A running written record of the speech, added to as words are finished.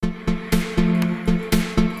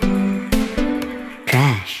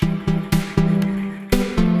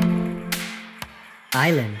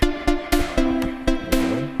Island.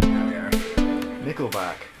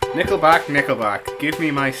 Nickelback. Give me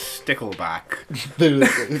my stickleback.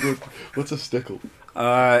 What's a stickle?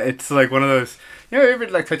 It's like one of those. You ever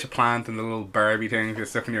like touch a plant and the little Barbie things get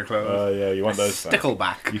stuck in your clothes? Oh yeah, you want those back.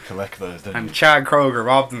 Stickleback. You collect those, don't And you? Chad Kroeger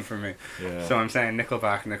robbed them from me. Yeah. So I'm saying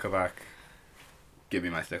Nickelback. Give me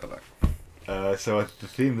my stickleback. So the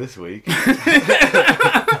theme this week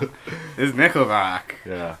Is Nickelback.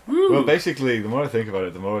 Yeah. Woo. Well, basically, the more I think about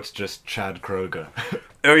it, the more it's just Chad Kroeger.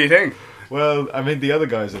 Oh, you think? Well, I mean, the other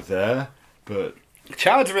guys are there, but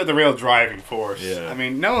Chad's the real driving force. Yeah. I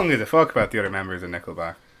mean, no one gives a fuck about the other members of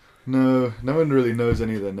Nickelback. no one really knows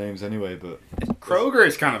any of their names anyway. But Kroeger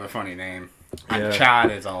is kind of a funny name. And Yeah.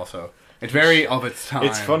 Chad is also. It's very of its time.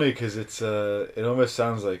 it's funny because it almost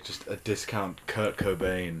sounds like just a discount Kurt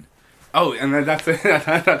Cobain. Oh, and that's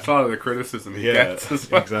a lot of the criticism he gets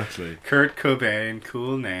as well. Exactly. Kurt Cobain,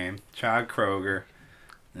 cool name. Chad Kroeger.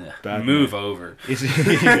 Ugh, Bad move name. over.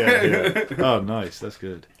 yeah. Oh, nice. That's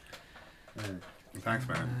good. Thanks,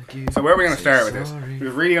 man. So where are we going to start with this?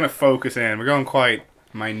 We're really going to focus in. We're going quite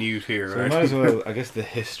minute here, So we right? might as well, I guess, the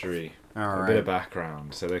history. All A bit right. of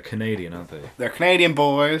background. So they're Canadian, aren't they? They're Canadian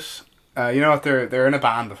boys. You know what? They're in a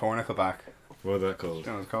band before Nickelback. What are they called?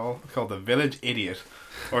 You know what it's called? It's called the Village Idiot.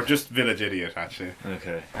 Or just Village Idiot, actually.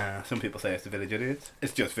 Okay. Some people say it's the Village Idiots.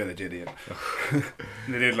 It's just Village Idiot.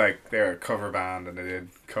 They did they're a cover band and they did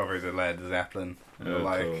covers of Led Zeppelin and the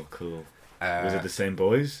like. Cool. Was it Uh, the same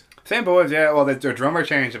boys? same boys, yeah. Well, their drummer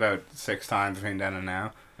changed about 6 times between then and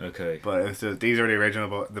now. Okay. But it was these are the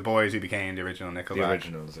original, the boys who became the original Nickelback. The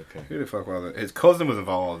originals, okay. Who the fuck was it? His cousin was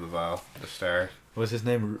involved as well. The star. What was his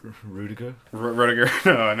name? Rudiger? Rudiger.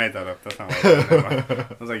 No, I made that up. That's not what it was.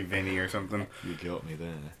 It was like Vinny or something. You got me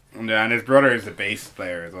there. And his brother is the bass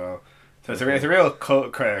player as well. So it's a real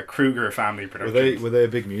Kruger family production. Were they a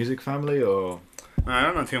big music family or? I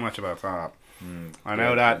don't know too much about that. I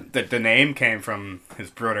know that the name came from his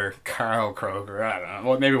brother Carl Kroeger. I don't know.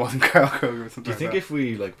 Well, maybe it wasn't Carl Kroeger. Or something Do you think like if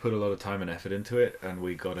we put a lot of time and effort into it and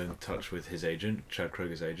we got in touch with his agent, Chad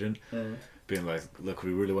Kroeger's agent, being like, look,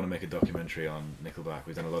 we really want to make a documentary on Nickelback.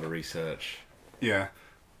 We've done a lot of research. that? Yeah.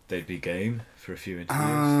 They'd be game for a few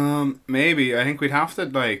interviews. Maybe. I think we'd have to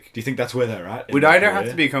Do you think that's where they're at? in we'd their either career? have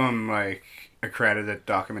to become accredited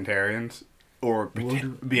documentarians or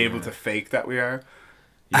be able yeah. to fake that we are.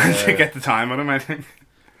 And to get the time on him, I think.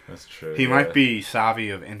 That's true. He yeah. might be savvy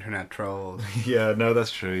of internet trolls. Yeah, no,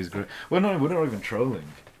 that's true. He's great. Well, no, we're not even trolling.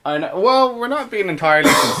 I know. Well, we're not being entirely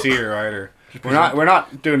sincere either. We're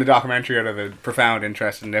not doing a documentary out of a profound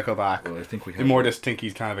interest in Nickelback. Well, I think we We have. more just think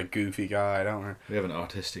he's kind of a goofy guy, don't we? We have an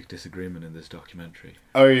artistic disagreement in this documentary.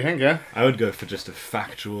 Oh, you think, yeah? I would go for just a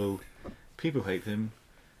factual. People hate him.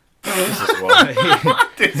 This is why.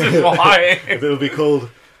 This is why. It'll be called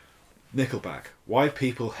Nickelback. Why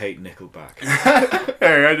people hate Nickelback.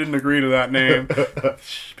 Hey, I didn't agree to that name.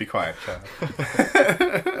 Shh, be quiet, child.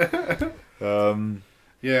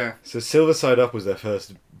 Yeah. So Silver Side Up was their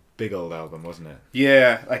first big old album, wasn't it?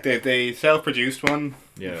 Yeah, they self-produced one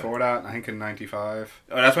Yeah. before that, I think in 95.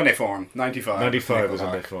 Oh, that's when they formed. 95. 95 was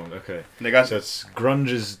when they Nickelback. formed. Okay. They got So it's grunge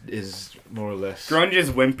is more or less.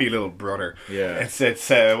 Grunge's wimpy little brother. Yeah. It's what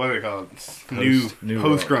do they call it? New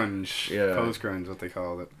Post rock. grunge. Yeah. Post grunge, what they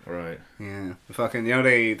call it. Right. Yeah. Fucking,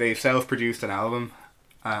 they self-produced an album.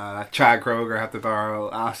 Chad Kroeger had to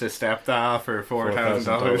asked his stepdad for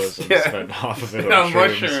 $4,000. and Yeah. spent half of it No, on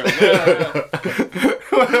shrooms. mushroom.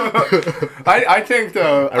 I think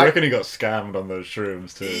though. I reckon he got scammed on those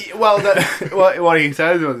shrooms too. What he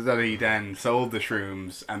said was that he then sold the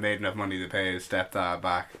shrooms and made enough money to pay his stepdad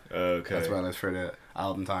back, Okay. as well as for the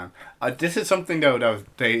album time. This is something though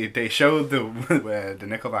that they showed the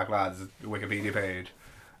Nickelback lads Wikipedia page,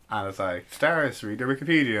 and it's like, stars, read their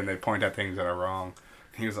Wikipedia, and they point out things that are wrong.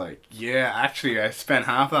 He was like, yeah, actually, I spent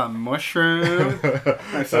half that mushroom.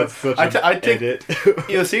 That's such an I think edit.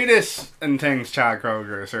 you'll see this in things Chad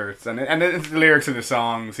Kroeger asserts, and it's the lyrics of the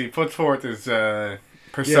songs. He puts forth his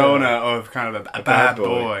persona of kind of a bad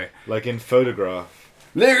boy. Like in Photograph,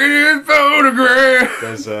 Look at this photograph!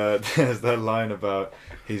 there's that line about,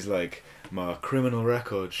 he's like, my criminal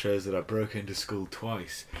record shows that I broke into school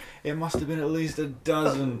twice. It must have been at least a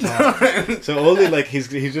dozen times. So all he's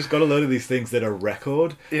just got a load of these things that are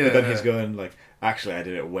record, but then he's going like, actually I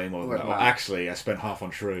did it way more than that. Or actually I spent half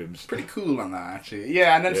on shrooms. Pretty cool on that, actually.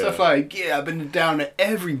 Yeah, and then stuff like, yeah, I've been down to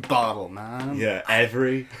every bottle, man. Yeah,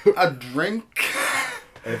 every drink.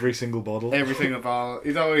 every single bottle. Every single bottle.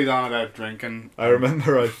 He's always on about drinking. I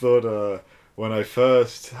remember I thought when I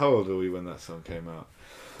first, how old were we when that song came out?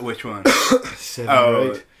 Which one? 7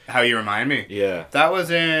 or 8. How You Remind Me. Yeah. That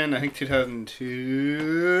was in, I think,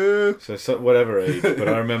 2002. So whatever age, but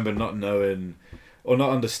I remember not knowing or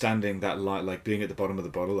not understanding that line, like being at the bottom of the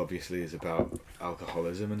bottle obviously is about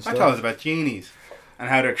alcoholism and I stuff. thought it was about genies and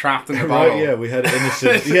how they're trapped in the bottle. Right, yeah, we had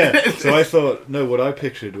innocent. Yeah, so I thought, no, what I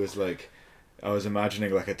pictured was like, I was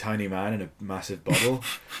imagining like a tiny man in a massive bottle,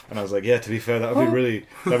 and I was like, yeah, to be fair, that'd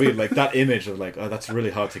be like that image of like, oh, that's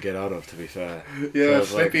really hard to get out of, to be fair. Yeah, so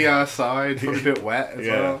slippy ass side, probably a bit wet as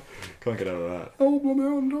well. Can't get out of that. Oh,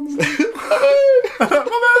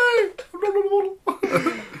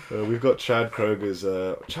 We've got Chad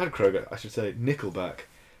Kroeger, I should say, Nickelback,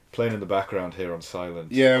 playing in the background here on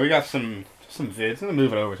silent. Yeah, we got some vids. I'm gonna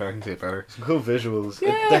move it over so I can see it better. Some cool visuals.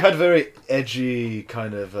 Yeah. They had very edgy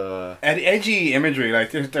kind of. Edgy imagery,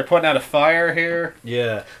 like they're putting out a fire here.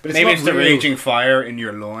 Yeah, but Maybe it's the real. raging fire in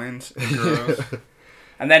your loins. Gross.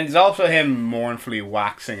 And then there's also him mournfully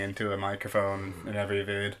waxing into a microphone in every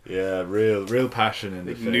vid. Yeah, real passion in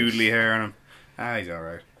the face. Noodly hair on him. He's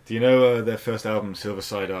alright. Do you know their first album, Silver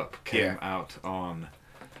Side Up, came Yeah. out on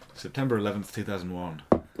September 11th, 2001?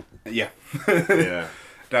 Yeah. Yeah.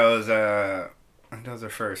 That was their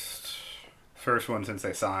first one since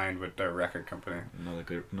they signed with their record company.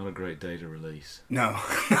 Not a great day to release. No,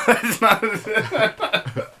 it's not.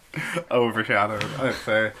 Overshadowed, I'd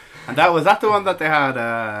say. And was that the one that they had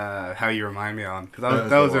How You Remind Me on? Because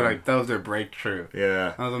that was their breakthrough. Yeah.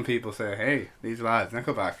 That was when people say, "Hey, these lads,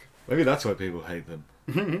 Nickelback." Maybe that's why people hate them.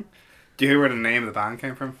 Do you hear where the name of the band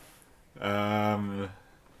came from?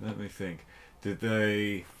 Let me think. Did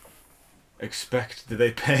they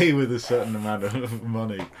pay with a certain amount of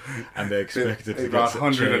money and they expected to get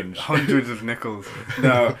change? Hundreds of nickels.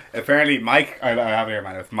 No, apparently Mike, I have it here,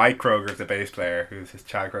 man. It's Mike Kroeger's the bass player, who's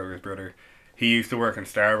Chad Kroeger's brother. He used to work in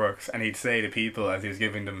Starbucks, and he'd say to people as he was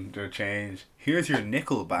giving them their change, "Here's your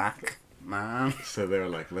nickel back, man." So they were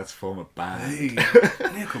like, let's form a band. Hey,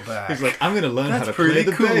 Nickelback. He's like, I'm going to learn That's how to play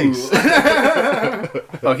the pretty bass.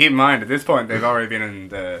 Well, keep in mind, at this point, they've already been in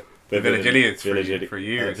the Village Idiots for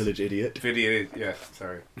years. Village Idiot. Village Idiot, yes,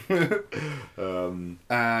 sorry. Um,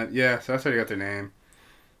 yeah, so that's how they got their name.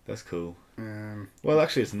 That's cool. Um, Well,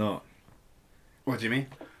 actually, it's not. what do you mean?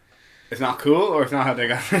 It's not cool, or it's not how they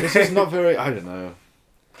got It's just not very. I don't know.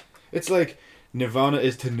 It's like Nirvana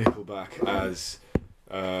is to Nickelback as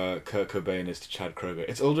Kurt Cobain is to Chad Kroeger.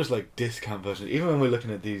 It's all just like discount versions. Even when we're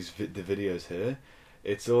looking at the videos here,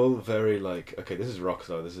 it's all very like, okay, this is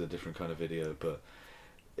Rockstar. This is a different kind of video, but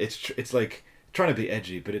it's like trying to be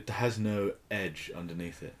edgy, but it has no edge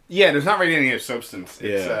underneath it. Yeah, there's not really any substance.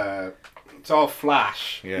 It's all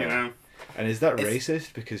flash, Yeah. you know? And is that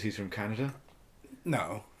racist because he's from Canada?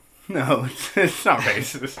 No, it's not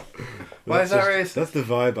racist. Why is that racist? That's the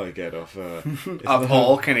vibe I get off. Of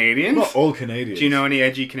all Canadians? Not all Canadians. Do you know any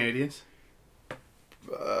edgy Canadians?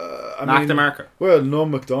 I Mac mean, DeMarco. Well,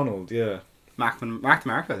 Norm Macdonald, yeah. Mac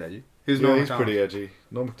DeMarco is edgy. Who's Yeah, Norm he's Macdonald? pretty edgy.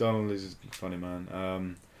 Norm Macdonald is a funny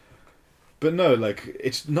man. But no, like,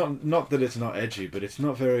 it's not that it's not edgy, but it's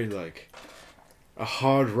not very like a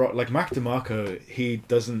hard rock. Like Mac DeMarco, he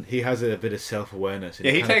has a bit of self-awareness. And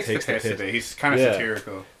Yeah, he kinda takes the piss a bit. He's kind of Yeah.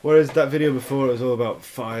 satirical. Whereas that video before, it was all about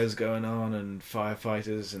fires going on and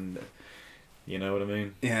firefighters and, you know what I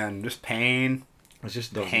mean? Yeah, and just pain. It's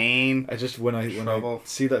just Pain. I just when I Trouble.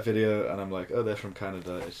 see that video and I'm like, oh, they're from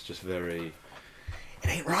Canada. It's just very. It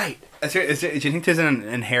ain't right. Do you think there's an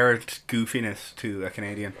inherent goofiness to a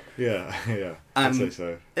Canadian? Yeah, yeah. I'd say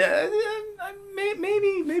so. Yeah,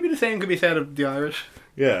 maybe the same could be said of the Irish.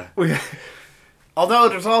 Yeah. Although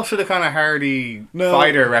there's also the kind of hardy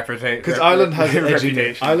fighter reputation. Because Ireland has edginess.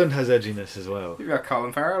 reputation. Ireland has edginess as well. You've got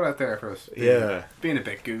Colin Farrell out there for us. Yeah. Being a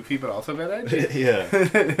bit goofy, but also a bit edgy. Yeah.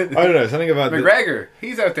 I don't know, something about McGregor,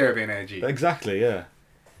 he's out there being edgy. Exactly, yeah.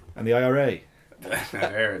 And the IRA. now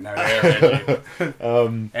they're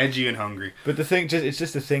edgy. Edgy and hungry. But it's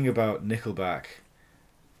just the thing about Nickelback.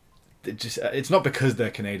 It's not because they're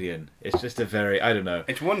Canadian. It's just a very, I don't know.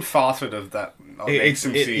 It's one facet of that. Makes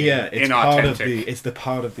them seem it's inauthentic. part of it's the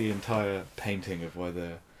part of the entire painting of why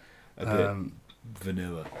they're a bit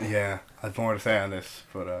vanilla. Yeah, I have more to say on this,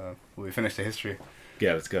 but we finished the history.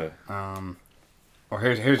 Yeah, let's go. Or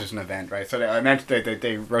here's just an event, right? So I meant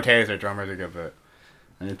they rotated their drummers a good bit.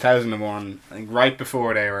 In 2001, I think right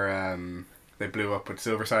before they blew up with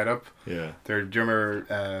Silver Side Up. Yeah. Their drummer,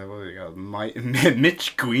 what was he called?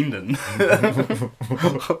 Mitch Guindon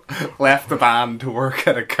left the band to work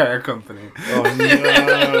at a car company. Oh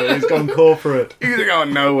no, he's gone corporate. He's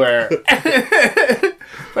going nowhere.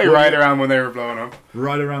 Like right around when they were blowing up.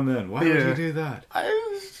 Right around then. Why would he do that?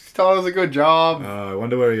 I thought it was a good job. I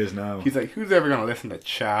wonder where he is now. He's like, who's ever going to listen to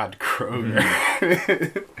Chad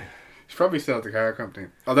Kroeger? He's probably still at the car company.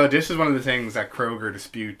 Although this is one of the things that Kroger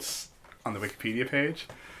disputes on the Wikipedia page.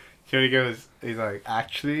 He goes, he's like,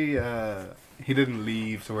 actually, he didn't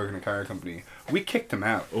leave to work in a car company. We kicked him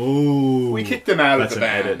out. Oh, we kicked him out of the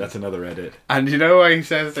band. Edit. That's another edit. And you know why he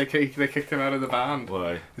says they kicked him out of the band?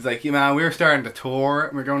 Why? He's like, yeah, man, we were starting to tour.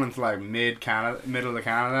 And we're going into like middle of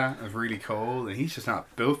Canada. It was really cold, and he's just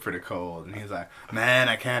not built for the cold. And he's like, man,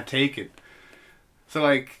 I can't take it. So,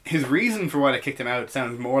 like, his reason for why they kicked him out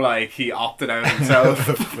sounds more like he opted out himself.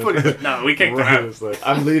 But no, we kicked him out. Like,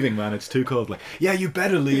 I'm leaving, man. It's too cold. Like, yeah, you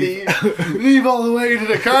better leave. Leave all the way to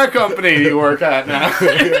the car company you work at now.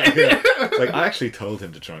 Yeah. Like, I actually told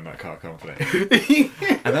him to join that car company.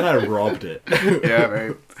 And then I robbed it. Yeah,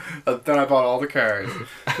 mate. Then I bought all the cars.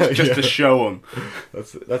 Just to show him.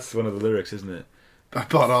 That's one of the lyrics, isn't it? I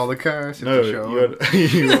bought all the cars just No, to show him.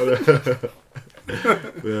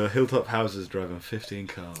 you had Hilltop houses driving 15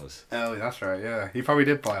 cars. Oh, that's right, yeah. He probably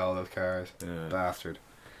did buy all those cars. Yeah. Bastard.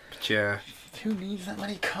 But yeah. Who needs that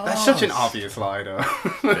many cars? That's such an obvious lie, though.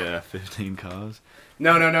 Yeah, 15 cars.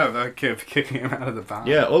 No. Like kicking him out of the band.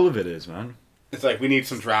 Yeah, all of it is, man. It's like, we need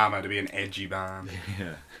some drama to be an edgy band.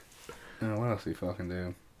 Yeah. Oh, what else do we fucking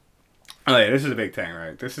do? Oh, yeah, this is a big thing,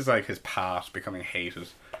 right? This is like his past becoming hated.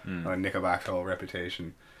 Nickelback's whole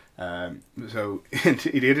reputation. So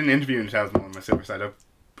he did an interview in 2001 with Silver Side Up,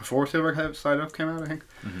 before Silver Side Up came out, I think,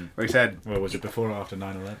 where he said, well, was it before or after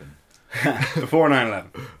 9/11? Before 9/11.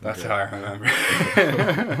 That's how I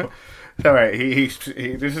remember. So right, he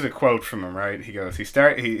this is a quote from him, right? He goes, he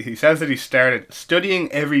says that he started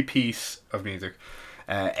studying every piece of music.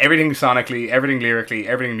 Everything sonically, everything lyrically,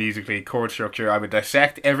 everything musically, chord structure. I would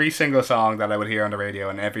dissect every single song that I would hear on the radio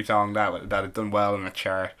and every song that had done well in a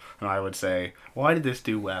chart, and I would say, why did this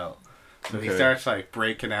do well? So he starts like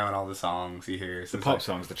breaking down all the songs he hears. The pop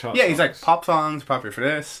songs, the chart. Yeah, he's like, pop songs popular for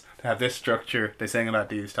this. They have this structure. They sing about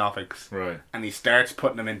these topics. Right. And he starts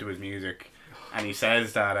putting them into his music, and he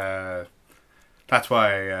says that that's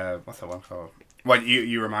why what's that one called? What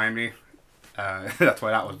you remind me. That's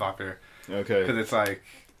why that was popular. Okay. Because it's like,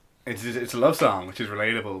 it's a love song, which is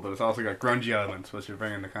relatable, but it's also got grungy elements, which are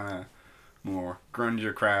bringing the kind of more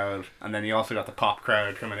grungier crowd, and then you also got the pop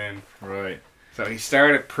crowd coming in. Right. So he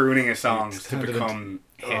started pruning his songs to become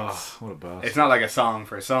hits. Oh, what a bastard. It's not like a song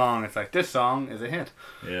for a song. It's like, this song is a hit.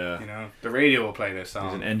 Yeah. You know, the radio will play this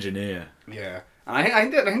song. He's an engineer. Yeah. And I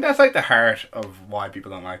think that's like the heart of why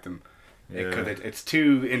people don't like them. Because it's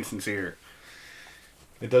too insincere.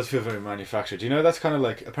 It does feel very manufactured. You know, that's kind of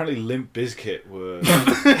like, apparently Limp Bizkit were...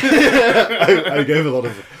 I gave a lot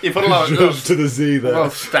of... You put a lot of... to the Z there. A lot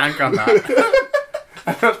of stank on that.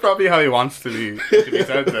 That's probably how he wants to be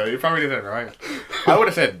said, though. You probably did it right. I would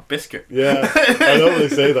have said biscuit. Yeah, I don't really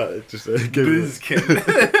say that. It just biscuit.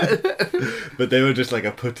 But they were just like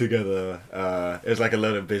a put together. It was like a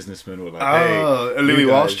lot of businessmen were like, "Oh, a Louis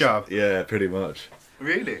Walsh job." Yeah, pretty much.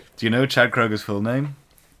 Really? Do you know Chad Kroger's full name?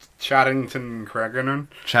 Chaddington Kroger.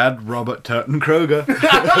 Chad Robert Turton Kroger.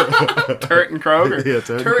 Turton Kroger. Yeah,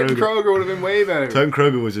 Turton Kroger would have been way better. Turton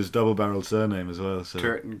Kroger was his double-barreled surname as well. So.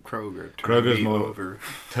 Turton Kroger. Kroger's more. Over.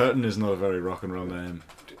 Turton is not a very rock and roll name.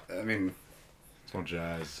 I mean, it's more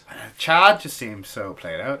jazz. Chad just seems so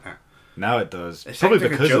played out now. Now it does. It's probably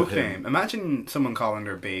like because a joke of him. Name. Imagine someone calling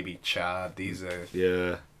their baby Chad these days.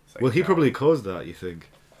 Yeah. Like, well, he probably caused that. You think?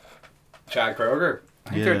 Chad Kroger.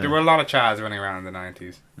 I think there were a lot of Chads running around in the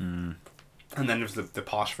 90s. And then there's the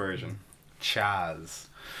posh version. Chaz.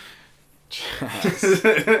 Cool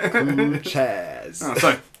Chaz. Oh, it's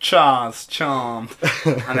like Chaz, Charmed.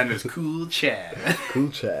 And then there's Cool Chaz. Cool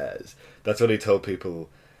Chaz. That's what he told people.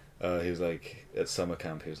 He was like, at summer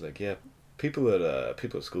camp, he was like, yeah, people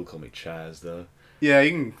at school call me Chaz, though. Yeah,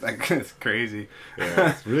 you can, like, it's crazy.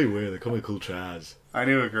 Yeah, it's really weird. They call me Cool Chaz. I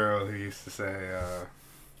knew a girl who used to say,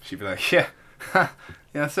 she'd be like, yeah,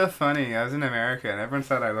 yeah, it's so funny. I was in America and everyone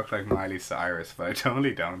said I looked like Miley Cyrus, but I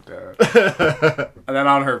totally don't. And then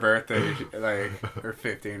on her birthday, like her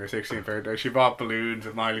 15th or 16th birthday, she bought balloons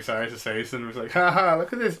with Miley Cyrus's face and was like, haha,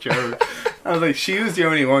 look at this joke. I was like, she was the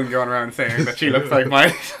only one going around saying that she looked like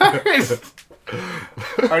Miley Cyrus.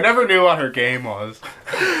 I never knew what her game was.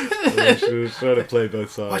 Yeah, she was trying to play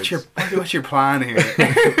both sides. What's your plan here?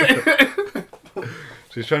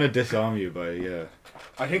 She's trying to disarm you by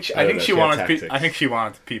I think she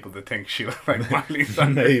wanted people to think she looked like Miley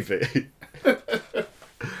Cyrus. Maybe.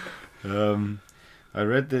 I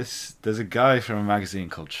read this. There's a guy from a magazine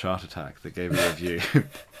called Chart Attack that gave a review.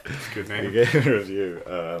 That's a good name. He gave a review.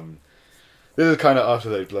 This is kind of after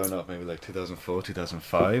they'd blown up, maybe like 2004,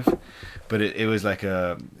 2005. But it was like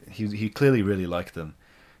he clearly really liked them.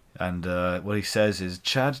 And what he says is,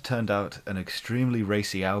 Chad turned out an extremely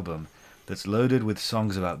racy album that's loaded with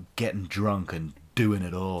songs about getting drunk and doing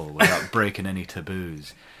it all without breaking any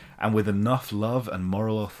taboos, and with enough love and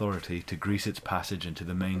moral authority to grease its passage into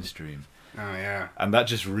the mainstream. Oh yeah. And that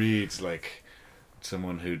just reads like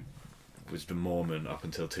someone who was the Mormon up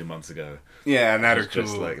until 2 months ago. Yeah, now they're It's cool.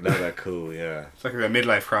 just like, now they're cool, yeah. It's like a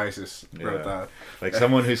midlife crisis. Wrote Yeah. that. Like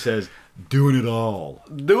someone who says, doing it all.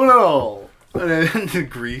 Doing it all. And then to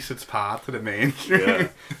grease its path to the mainstream. Yeah.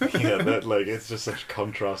 Yeah, that, like, it's just such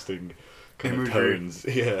contrasting kind of Imagery. tones.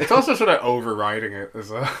 Yeah. It's also sort of overwriting it as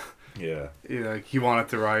well. Yeah. You know, like he wanted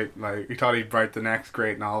to write, like, he thought he'd write the next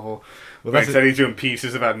great novel. Well, But that's instead he's doing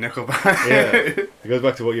pieces about Nickelback. Yeah. It goes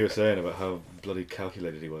back to what you were saying about how bloody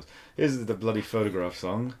calculated he was. Here's the bloody Photograph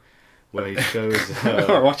song where he shows...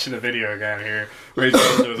 We're watching a video again here where he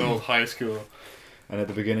goes to his old high school. and at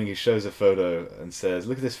the beginning he shows a photo and says,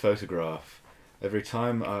 look at this photograph. Every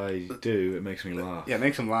time I do, it makes me laugh. Yeah, it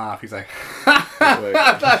makes him laugh. He's like,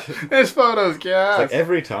 like- this photo's gas. It's like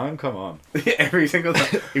every time, come on. Every single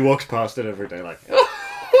time. He walks past it every day like...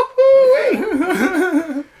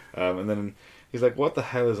 and then he's like, what the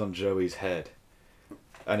hell is on Joey's head?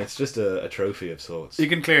 And it's just a trophy of sorts. You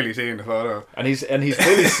can clearly see in the photo. And he's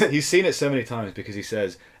clearly, he's seen it so many times because he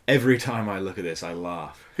says, every time I look at this, I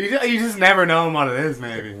laugh. You just never know what it is,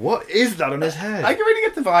 maybe. What is that on his head? I can really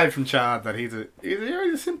get the vibe from Chad that he's a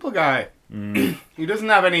simple guy. He doesn't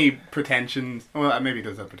have any pretensions. Well, maybe he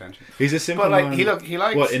does have pretensions. He's a simple But like man. he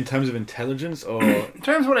likes What, in terms of intelligence or... in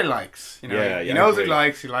terms of what he likes. You know, Yeah, he yeah, knows I what he agree.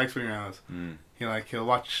 likes. He likes what he knows. Mm. He'll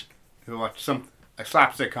watch some a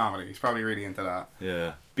slapstick comedy. He's probably really into that.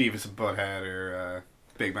 Yeah, Beavis and Butthead or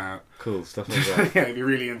Big Mouth. cool, stuff like that. Yeah, he'd be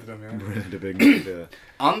really into them. Yeah. Really the big... Yeah.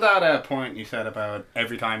 On that point you said about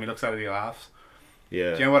every time he looks at it he laughs.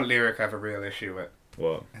 Yeah. Do you know what lyric I have a real issue with?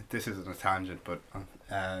 What? This isn't a tangent, but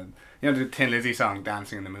you know the Tin Lizzy song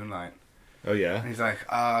 "Dancing in the Moonlight." Oh, yeah? And he's like,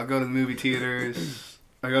 I go to the movie theaters.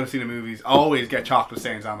 I go to see the movies. Always get chocolate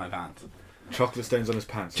stains on my pants. Chocolate stains on his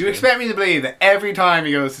pants. Do you expect me to believe that every time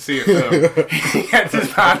he goes to see a film, he gets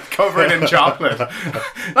his pants covered in chocolate?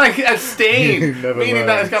 Like a stain. Never Meaning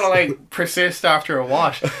that it's mind. gonna like persist after a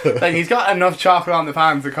wash. Like he's got enough chocolate on the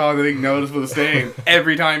pants to cause a big noticeable stain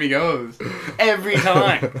every time he goes. Every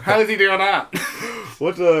time. How's he doing that?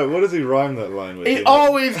 What does he rhyme that line with? He You know?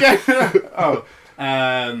 always gets...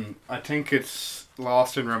 I think it's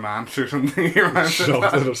Lost in Romance or something. He rhymes with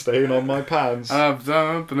that. Chocolate stain on my pants. I'm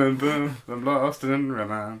lost in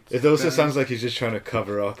romance. It also sounds like he's just trying to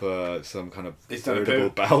cover up some kind of He's done a irritable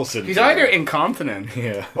poo. bowel syndrome. He's either incontinent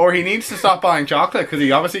Yeah. or he needs to stop buying chocolate because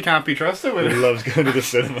he obviously can't be trusted with He it. loves going to the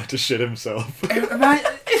cinema to shit himself.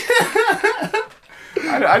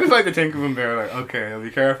 I just like to think of him there like, okay, I'll be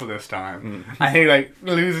careful this time. And he like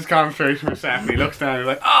loses concentration for a second. He looks down and he's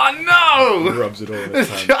like, oh no! Rubs it all in his There's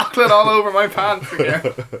hand. chocolate all over my pants again.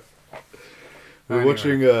 We're Anyway.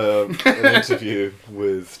 watching an interview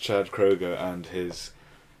with Chad Kroger and his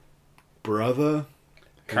brother,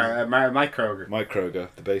 Mike Kroger. Mike Kroger,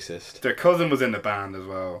 the bassist. Their cousin was in the band as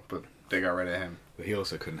well, but they got rid of him. But he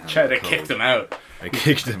also couldn't handle They the cold. kicked him out They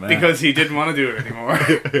kicked him out. because he didn't want to do it anymore.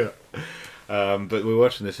 Yeah. But we're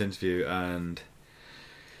watching this interview and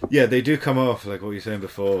yeah, they do come off, like what you were saying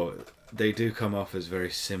before, they do come off as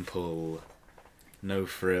very simple, no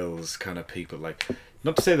frills kind of people. Like,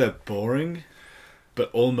 not to say they're boring, but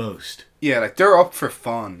almost. Yeah, like they're up for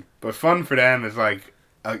fun, but fun for them is like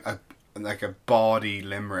a bawdy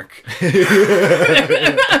limerick.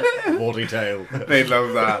 Bawdy tail. They'd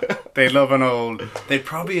love that. They'd love an old. They'd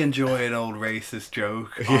probably enjoy an old racist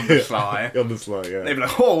joke on the sly. On the sly, yeah. They'd be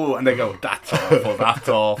like, oh, and they go, that's awful, that's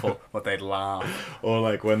awful. But they'd laugh. Or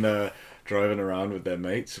like when they're driving around with their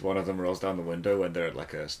mates, one of them rolls down the window when they're at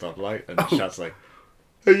like a stoplight and shouts like,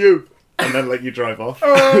 "Hey you!" And then like you drive off.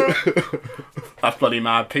 That's bloody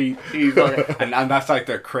mad Pete. He's like, and that's like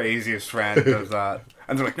their craziest friend does that.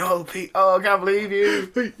 And they're like, no, Pete, oh, I can't believe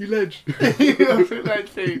you. Hey, you ledge.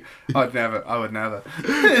 Like, Pete. I would never.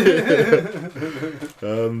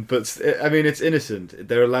 But I mean, it's innocent.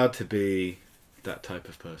 They're allowed to be that type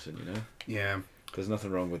of person, you know? Yeah. There's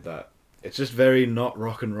nothing wrong with that. It's just very not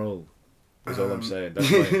rock and roll. Is all I'm saying.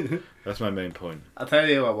 That's my main point. I'll tell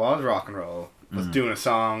you what was rock and roll. Was doing a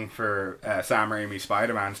song for Sam Raimi's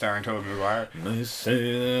Spider-Man starring Tobey Maguire. They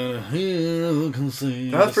say that a hero can see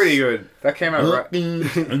That was pretty good. That came out right. They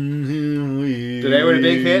were a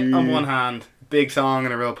big hit on one hand, big song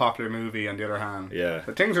and a real popular movie on the other hand. Yeah.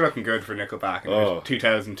 But things are looking good for Nickelback in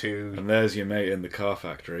 2002. And there's your mate in the car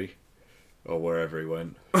factory. Or wherever he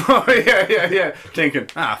went. Oh, yeah. Thinking,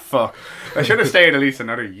 fuck. I should have stayed at least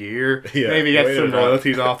another year. Yeah, Maybe get wait some a bit.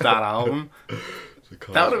 royalties off that album. The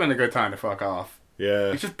car- That would have been a good time to fuck off.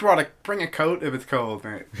 Yeah. You just bring a coat if it's cold,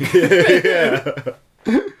 mate. Yeah.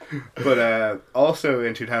 But also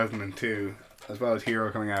in 2002, as well as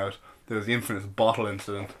Hero coming out, there was the infamous bottle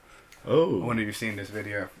incident. I Oh. wonder if you've seen this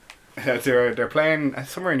video. They're playing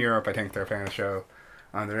somewhere in Europe. I think they're playing a show,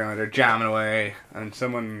 and they're jamming away, and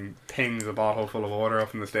someone pings a bottle full of water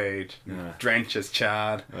up on the stage, Yeah. drenches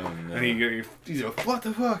Chad, Oh, no. and he's like, "What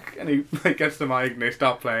the fuck?" And he like gets the mic, and they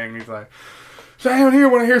stop playing. And he's like, "Does anyone here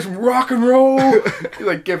want to hear some rock and roll?" He's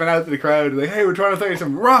like giving out to the crowd, like, "Hey, we're trying to play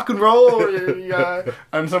some rock and roll."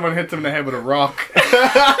 And someone hits him in the head with a rock.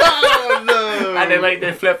 Oh, no. And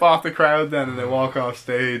they flip off the crowd then, and they walk off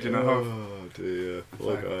stage in a huff. Oh dear.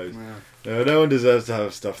 Poor guys. Yeah. No one deserves to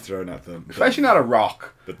have stuff thrown at them. Especially not a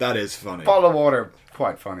rock. But that is funny. Bottle of water,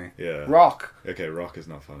 quite funny. Yeah. Rock, Okay, rock is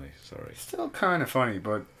not funny. Sorry. still kind of funny,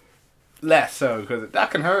 but less so, because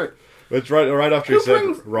that can hurt. But it's right after he Who said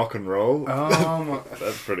brings- rock and roll. Oh my.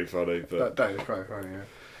 That's pretty funny. But That is quite funny, yeah.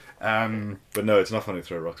 but no, it's not funny to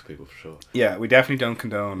throw rocks at people for sure. Yeah, we definitely don't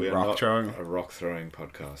condone We are rock not throwing. a rock throwing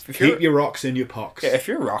podcast. If you're- Keep your rocks in your pox. Yeah, if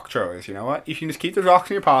you're rock throwers, you know what? You can just keep the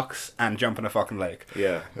rocks in your pockets and jump in a fucking lake.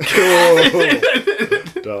 Yeah. Oh,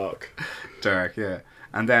 dark. Dark, yeah.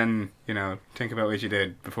 And then, think about what you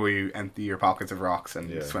did before you empty your pockets of rocks and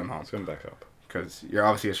Yeah. swim home. Swim back up. Because you're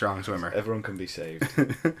obviously a strong swimmer. Everyone can be saved.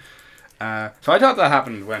 So I thought that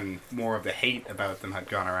happened when more of the hate about them had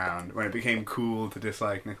gone around, when it became cool to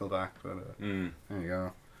dislike Nickelback. But there you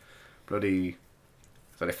go. Bloody.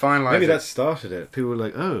 So they finalised Maybe it. that started it. People were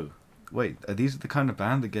like, "Oh, wait, are these the kind of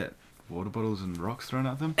band that get water bottles and rocks thrown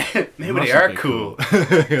at them?" Maybe Must they have are been cool.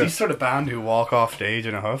 Yeah. These sort of band who walk off stage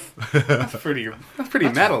in a huff. That's pretty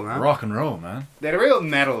metal, man. Rock and roll, man. They had a real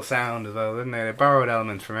metal sound as well, didn't they? They borrowed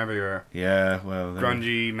elements from everywhere. Yeah, well, they're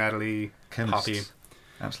Grungy, metally, chemists. poppy.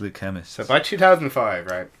 Absolute chemists. So by 2005,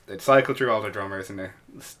 right, they'd cycled through all their drummers and they're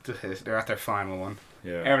at their final one.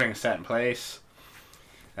 yeah. Everything's set in place.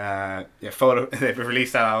 They've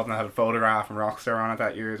released that album that had a Photograph and Rockstar on it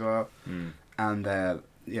that year as well. Mm. And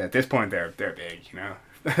at this point they're big,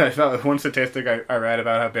 I thought one statistic I read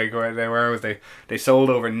about how big they were was they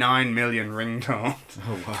sold over 9 million ringtones.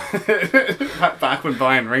 Oh wow. Back when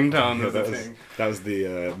buying ringtones was a that, was, thing. that was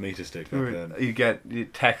the meter stick back then. You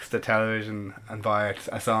text the television and buy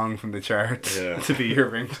a song from the charts Yeah. to be your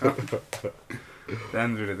ringtone.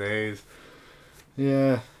 Then were the days.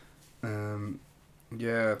 Yeah.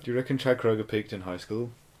 Yeah, Do you reckon Chad Kroger peaked in high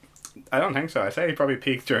school? I don't think so. I say he probably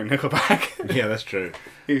peaked during Nickelback. Yeah, that's true.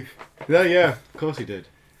 He- Yeah, of course he did.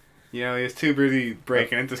 he was too busy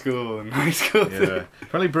breaking into school in high school. Yeah.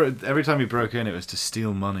 Probably every time he broke in, it was to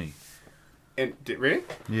steal money. Really?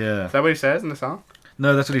 Yeah. Is that what he says in the song?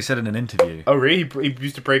 No, that's what he said in an interview. Oh, really? He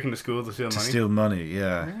used to break into school to steal To money? steal money,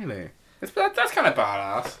 yeah. Really? That's kind of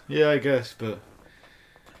badass. Yeah, I guess, but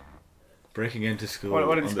breaking into school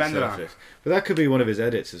What did he on spend the it on? surface. But that could be one of his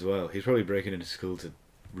edits as well. He's probably breaking into school to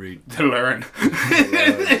read. To learn.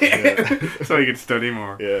 Yeah. So he could study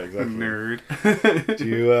more. Yeah, exactly. Nerd. Do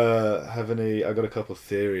you have any... I've got a couple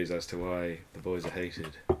theories as to why the boys are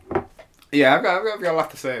hated. Yeah, I've got a lot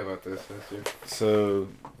to say about this. So,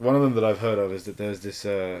 one of them that I've heard of is that there's this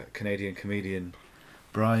Canadian comedian,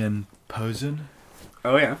 Brian Posen.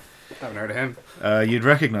 Oh, yeah. Haven't heard of him. You'd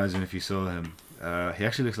recognise him if you saw him. He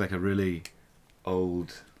actually looks like a really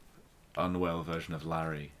old, unwell version of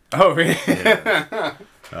Larry. Oh, really? Yeah.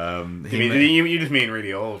 You just mean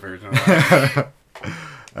really old version of that.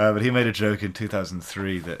 But he made a joke in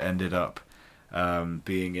 2003 that ended up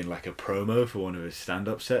being in like a promo for one of his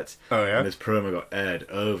stand-up sets. Oh, yeah? And this promo got aired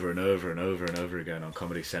over and over and over and over again on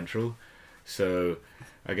Comedy Central. So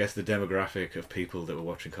I guess the demographic of people that were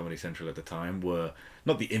watching Comedy Central at the time were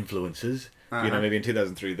not the influencers. Uh-huh. Maybe in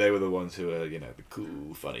 2003 they were the ones who were, the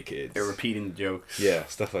cool, funny kids. They're repeating the jokes. Yeah,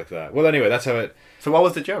 stuff like that. Well, anyway, that's how it... So what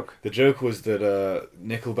was the joke? The joke was that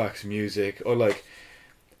Nickelback's music, or like...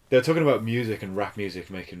 They were talking about music and rap music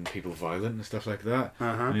making people violent and stuff like that.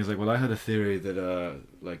 Uh-huh. And he was like, well, I had a theory that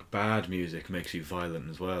like bad music makes you violent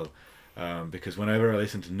as well. Because whenever I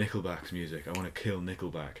listen to Nickelback's music, I want to kill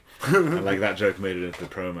Nickelback. And like that joke made it into the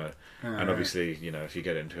promo. And obviously, if you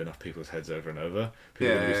get it into enough people's heads over and over,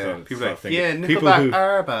 people would start thinking... Nickelback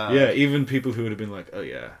are bad. Yeah, even people who would have been like, oh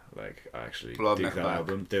yeah, like I actually Love dig that Nickelback.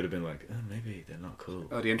 album, they would have been like, oh, maybe they're not cool.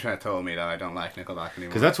 Oh, the internet told me that I don't like Nickelback anymore.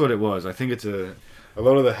 Because that's what it was. I think it's a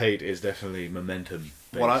lot of the hate is definitely momentum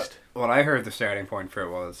based. What I heard the starting point for it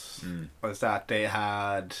was Mm. that they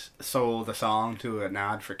had sold a song to an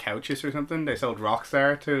ad for couches or something. They sold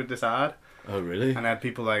Rockstar to this ad, Oh, really? And they had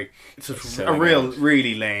people like it's just Selling a real, out.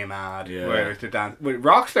 really lame ad Yeah. where the dance. But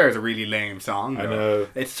Rockstar is a really lame song. I Though. know.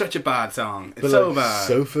 It's such a bad song. It's But so like, bad.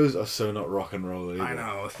 sofas are so not rock and roll either. I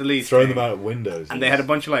know. It's the least. Throwing thing. them out windows. And they had a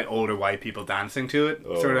bunch of like older white people dancing to it,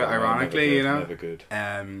 Oh, sort of never ironically, good, you know. Never good.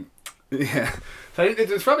 Yeah. So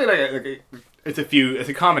it's probably it's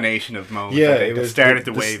a combination of moments. Yeah, I think, it that was started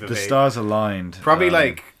the wave of the hate. stars aligned. Probably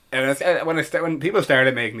like and when people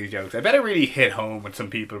started making these jokes, I bet it really hit home with some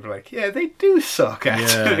people who were like, yeah, they do suck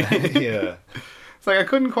actually. Yeah, yeah. It's like I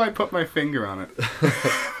couldn't quite put my finger on it,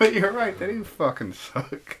 but you're right, they do fucking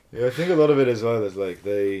suck. Yeah, I think a lot of it as well is like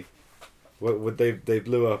they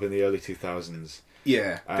blew up in the early 2000s.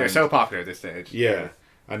 Yeah, they're And- so popular at this stage. Yeah,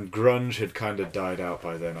 and grunge had kind of died out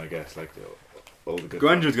by then, I guess. Like all the good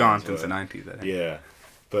Grunge was gone bands since the were. 90s, I think. Yeah,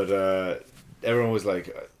 but everyone was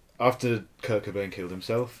like, after Kurt Cobain killed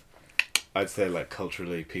himself, I'd say like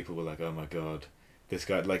culturally, people were like, "Oh my god, this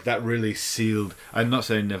guy!" Like that really sealed. I'm not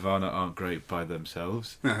saying Nirvana aren't great by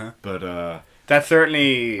themselves, Uh-huh. but That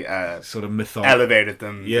certainly sort of mythology. elevated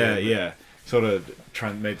them. Yeah, yeah. Sort of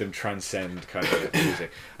made them transcend kind of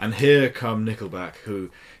music. And here come Nickelback, who,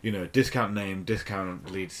 you know, discount name,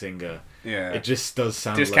 discount lead singer. Yeah. It just does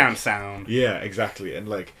sound Discount like... sound. Yeah, exactly. And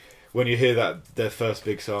like, when you hear their first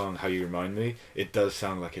big song, How You Remind Me, it does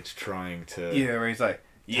sound like it's trying to... Yeah, where he's like,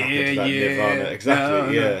 yeah, into that yeah. Nirvana.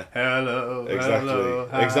 Exactly, no, yeah. Hello, Exactly. hello,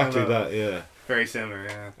 Exactly hello. that, yeah. Very similar,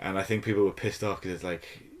 yeah. And I think people were pissed off because it's like...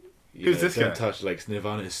 Who's this don't guy? touch, like,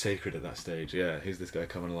 Nirvana is sacred at that stage. Yeah, who's this guy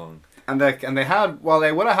coming along? And they had, well,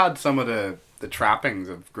 they would have had some of the trappings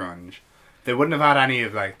of grunge. They wouldn't have had any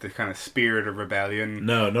of like the kind of spirit of rebellion,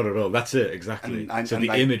 No, not at all. That's it, exactly. And so the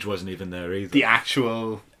like, image wasn't even there either. the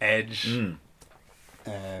actual edge. Mm.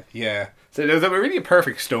 Yeah. So there was a really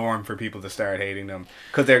perfect storm for people to start hating them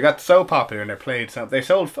because they got so popular and they played so they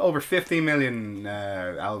sold over 50 million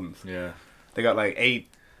albums. Yeah. They got like eight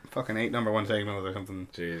number one singles or something.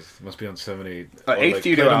 Jeez, must be on so many. 8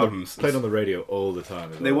 studio played on albums. played on the radio all the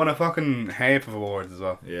time. As They well. won a fucking heap of awards as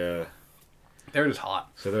well. Yeah. They're just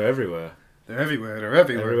hot. So they're everywhere. They're everywhere. They're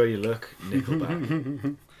everywhere. Everywhere you look,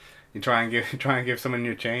 Nickelback. You try and give someone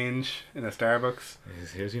your change in a Starbucks.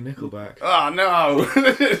 Here's your Nickelback. Oh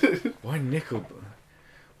no! Why nickel?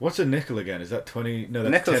 What's a nickel again? Is that 20? No, The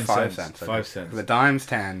that's nickel's 10 5 cents. cents. I 5 think. cents. The dime's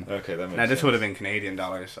 10. Okay, that makes Now sense. this would have been Canadian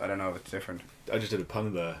dollars. I don't know if it's different. I just did a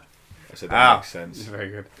pun there. I said that makes It's sense. very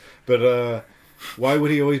good. But why would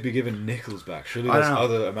he always be giving nickels back? Surely there's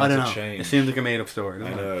other amounts of change. It seems like a made up story. I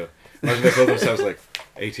Doesn't it? know. Imagine they called themselves like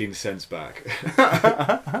 18 cents back.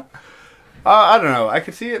 I don't know. I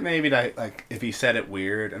could see it maybe that like if he said it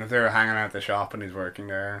weird, and if they were hanging out at the shop and he's working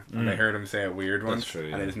there, and they heard him say it weird once, true,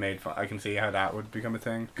 and yeah. it just made fun. I can see how that would become a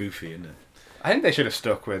thing. Goofy, isn't it? I think they should have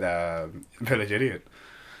stuck with Village Idiot.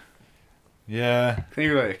 Yeah. And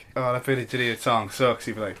you're like, oh, that Village Idiot song sucks.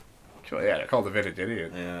 You'd be like, sure, yeah, they're called the Village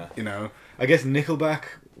Idiot. Yeah. You know. I guess Nickelback,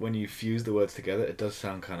 when you fuse the words together, it does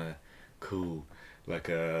sound kind of cool. Like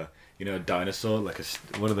a, a dinosaur. Like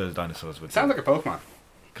what are those dinosaurs with? It sounds like a Pokemon.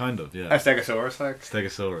 Kind of, yeah. A Stegosaurus, like.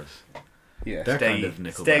 Stegosaurus. Yeah, They're Steggy. kind of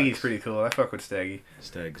Nickelbacks. Steggy's pretty cool. I fuck with Steggy.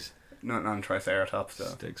 Stegs. Not on Triceratops, though.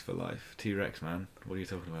 Stegs for life. T-Rex, man. What are you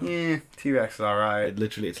talking about? Yeah, T-Rex is alright.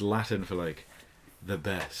 It's Latin for like the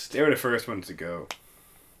best. They were the first ones to go.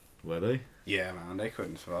 Were they? Yeah, man, they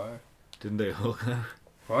couldn't survive. Didn't they all go?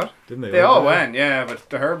 What? Didn't they? They all go? went, yeah, but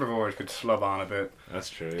the herbivores could slub on a bit. That's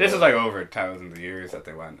true. This yeah. is like over thousands of years that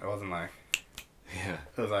they went. It wasn't like Yeah.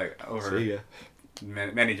 it was like over See ya.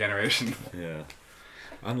 many generations. Yeah.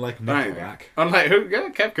 Unlike But anyway, Nickelback. unlike who? Yeah,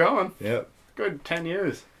 kept going. Yep. Good 10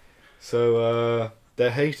 years. So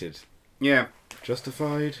they're hated. Yeah.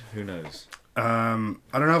 Justified? Who knows? I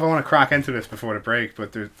don't know if I want to crack into this before the break,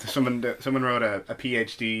 but there's someone wrote a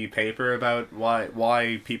PhD paper about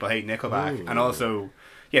why people hate Nickelback, Ooh. and also,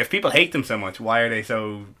 yeah, if people hate them so much, why are they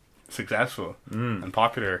so successful and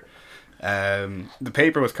popular? The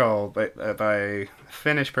paper was called by a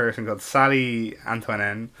Finnish person called Sally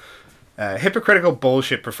Antonen, hypocritical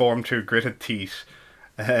bullshit performed through gritted teeth.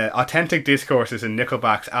 Authentic discourses in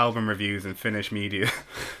Nickelback's album reviews in Finnish media.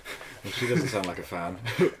 Well, she doesn't sound like a fan.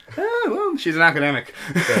 Well, she's an academic.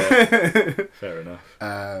 Fair enough.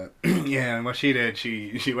 Yeah, and what she did,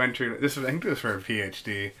 she went through this. I think it was for her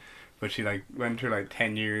PhD, but she like went through like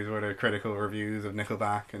 10 years worth of critical reviews of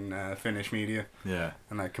Nickelback in Finnish media, Yeah.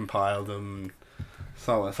 and like compiled them,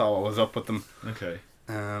 saw what was up with them. Okay.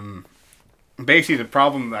 Basically, the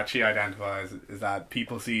problem that she identifies is that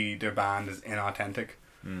people see their band as inauthentic.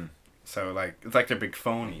 Mm. So like it's like they're big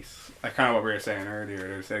phonies. Like kind of what we were saying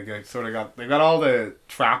earlier. They've got all the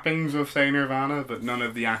trappings of say Nirvana, but none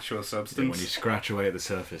of the actual substance. When you scratch away at the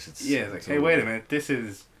surface, it's Yeah, it's like, it's hey, all- wait a minute, this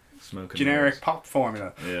is Smoking generic noise. pop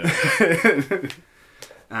formula. Yeah.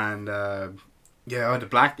 And the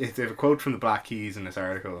Black. They have a quote from the Black Keys in this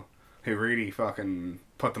article, who really fucking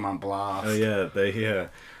put them on blast. Oh yeah,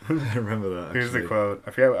 I remember that. Actually. Here's the quote.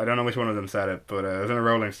 I forget. I don't know which one of them said it, but it was in a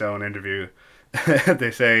Rolling Stone interview.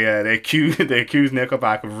 They say they accuse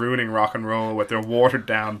Nickelback of ruining rock and roll with their watered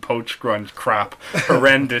down post grunge crap,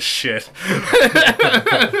 horrendous shit.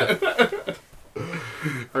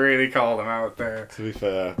 Really call them out there. To be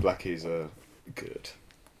fair, Black Keys are good.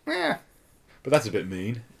 Yeah, But that's a bit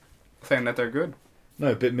mean. saying that they're good.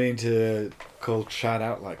 No, a bit mean to call Chad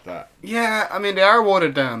out like that. Yeah, I mean they are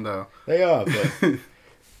watered down though. They are, but it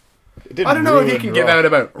didn't I don't know if you ruin can give rock. out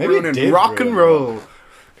about Maybe it ruining did rock and ruin roll. rock.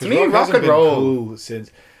 To 'Cause me, rock hasn't and been roll. cool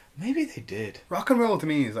since maybe they did. Rock and roll to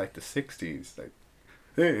me is like the '60s. Like,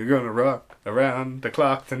 hey, you're gonna rock around the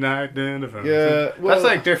clock tonight. Yeah, well- that's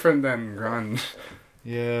like different than grunge.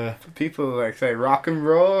 Yeah, People like say rock and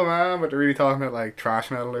roll, man, but they're really talking about like thrash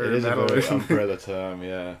metal or it is a metal. very umbrella term.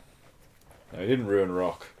 Yeah, no, it didn't ruin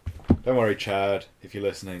rock. Don't worry, Chad, if you're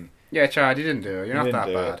listening. Yeah, Chad, you didn't do it. You're You not didn't that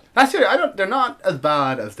do bad. it. That's it. I don't. They're not as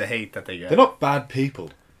bad as the hate that they get. They're not bad people.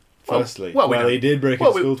 Well, Firstly, well, we he don't- did break well,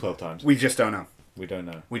 into we- school 12 times. We just don't know. We don't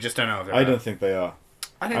know. We just don't know. If they're I bad. don't think they are.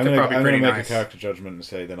 I think I'm they're gonna, probably I'm pretty gonna make nice. a character judgment and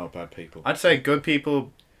say they're not bad people. I'd say good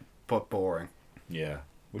people, but boring. Yeah,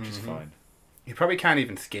 which is fine. He probably can't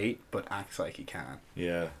even skate, but acts like he can.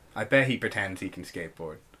 Yeah, I bet he pretends he can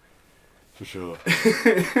skateboard. for sure.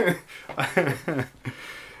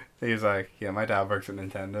 He was like, yeah, my dad works at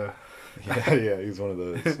Nintendo. Yeah, he's one of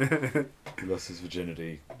those. He lost his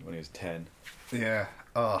virginity when he was 10. Yeah.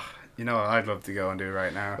 Oh, you know what I'd love to go and do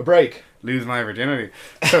right now? A break. Lose my virginity.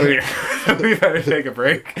 So we better take a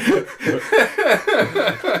break.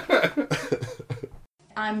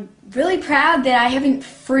 I'm really proud that I haven't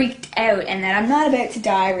freaked out and that I'm not about to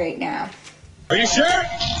die right now. Are you sure?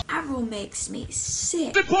 Avril makes me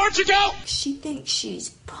sick. In Portugal? She thinks she's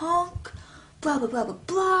punk, blah blah blah blah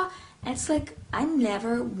blah. And it's like, I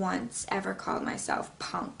never once ever called myself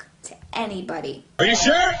punk to anybody. Are you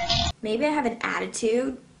sure? Maybe I have an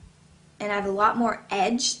attitude and I have a lot more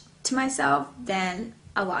edge to myself than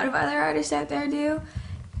a lot of other artists out there do.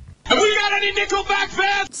 Have we got any Nickelback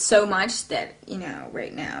fans? So much that,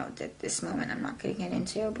 right now, at this moment, I'm not going to get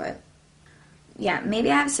into, but yeah, maybe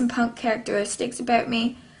I have some punk characteristics about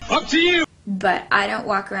me, Up to you. but I don't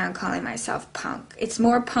walk around calling myself punk. It's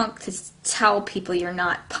more punk to tell people you're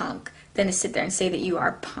not punk than to sit there and say that you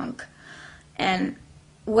are punk. And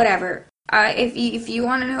whatever. If you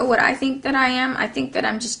want to know what I think that I am, I think that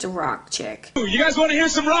I'm just a rock chick. You guys want to hear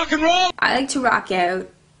some rock and roll? I like to rock out.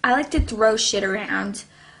 I like to throw shit around.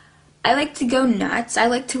 I like to go nuts. I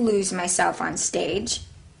like to lose myself on stage.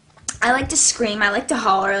 I like to scream. I like to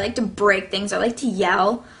holler. I like to break things. I like to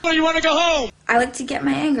yell. Or you want to go home? I like to get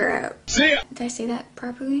my anger out. See ya. Did I say that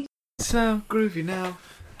properly? So groovy now.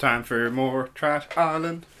 Time for more Trash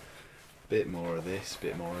Island. Bit more of this,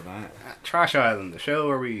 bit more of that. Trash Island, the show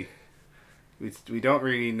where we don't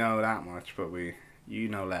really know that much, but you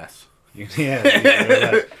know less. Yeah,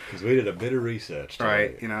 because we did a bit of research.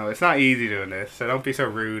 Right, it's not easy doing this, so don't be so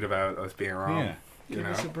rude about us being wrong. Yeah, give you know?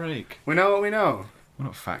 us a break. We know what we know. We're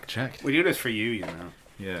not fact checked. We do this for you,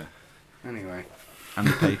 Yeah, Anyway, and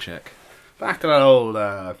the paycheck. back to that old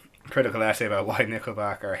critical essay about why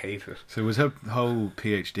Nickelback are hated. So was her whole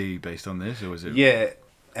PhD based on this, or was it? Yeah,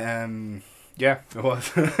 it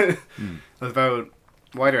was. It was about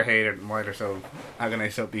why they're hated and why they're so, how can they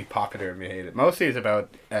still be popular and be hated. Mostly it's about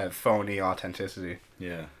phony authenticity.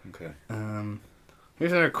 Yeah. Okay.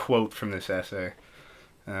 Here's another quote from this essay.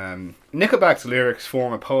 Nickelback's lyrics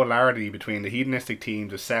form a polarity between the hedonistic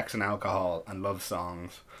themes of sex and alcohol and love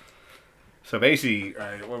songs. So basically,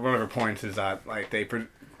 one of her points is that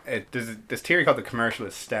there's this theory called the commercial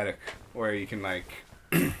aesthetic, where you can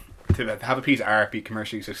to have a piece of art be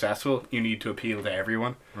commercially successful, you need to appeal to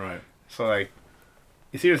everyone. Right. So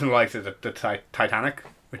you see this in the likes of the Titanic,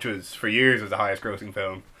 which was for years was the highest grossing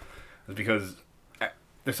film, was because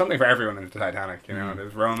there's something for everyone in the Titanic.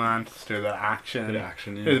 There's romance, there's action, Bit of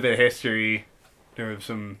action, yeah. there's a bit of history. There was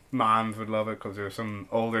some moms would love it because there were some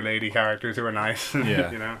older lady characters who were nice.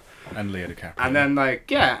 Yeah. And Leo DiCaprio. And then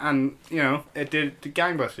it did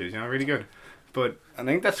gangbusters. Really good. But I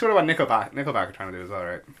think that's sort of what Nickelback are trying to do as well,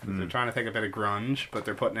 right? 'Cause they're trying to take a bit of grunge, but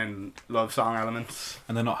they're putting in love song elements.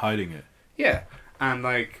 And they're not hiding it. Yeah, and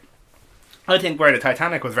I think where the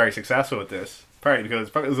Titanic was very successful with this, partly because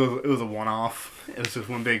it was a one-off. It was just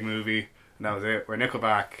one big movie, and that was it. Where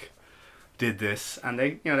Nickelback did this, and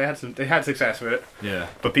they had success with it, Yeah.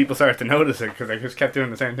 but people started to notice it because they just kept doing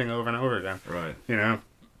the same thing over and over again. Right.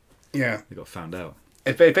 Yeah, They got found out.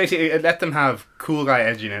 it let them have cool guy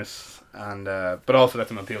edginess, and but also let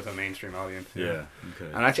them appeal to a mainstream audience. Yeah.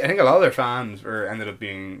 Okay. And actually, I think a lot of their fans ended up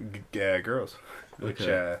being girls, which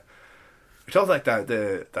which also like that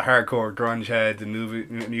the hardcore grunge heads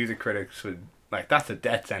and music critics would like, that's a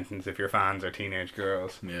death sentence if your fans are teenage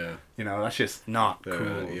girls. Yeah. You know, that's just not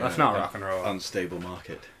cool. Yeah, that's not rock and roll. Unstable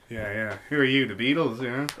market. Yeah. Who are you, the Beatles?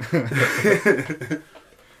 You know.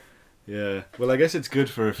 Yeah. Well, I guess it's good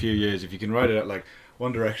for a few years if you can ride it out. Like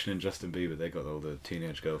One Direction and Justin Bieber, they got all the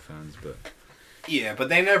teenage girl fans, but Yeah, but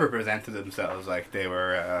they never presented themselves like they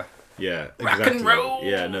were. yeah, rock exactly. and roll.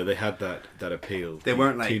 Yeah, no, they had that appeal. They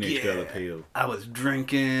weren't like teenage girl appeal. I was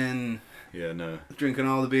drinking Yeah, drinking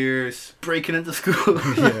all the beers, breaking into school.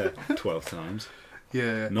 yeah, 12 times.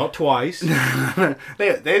 Yeah. Not twice.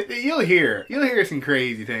 You'll hear some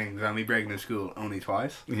crazy things on me breaking into school only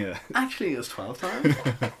twice. Yeah. Actually, it was 12 times.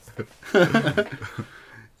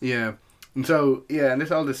 Yeah. And so, yeah, and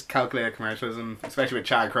there's all this calculated commercialism, especially with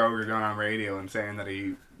Chad Kroger going on radio and saying that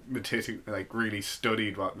he really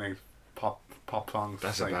studied what makes pop songs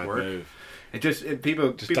That's a like bad work. move.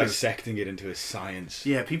 People Dissecting it into a science.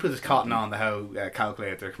 Yeah, people just cotton on to how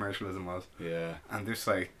calculated their commercialism was. Yeah. And there's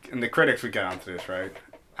and the critics would get onto this, right?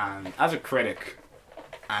 And as a critic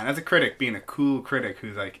being a cool critic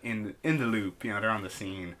who's like in the loop, you know, they're on the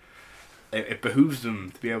scene, it behooves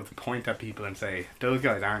them to be able to point at people and say, those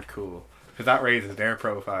guys aren't cool. Because that raises their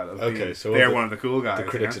profile of being, so they're one of the cool guys. The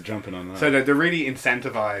critics you know? are jumping on that. So they're really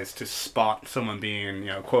incentivized to spot someone being, you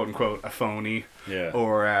know, quote unquote, a phony. Yeah.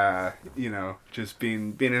 Or, you know, just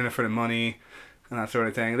being in it for the money and that sort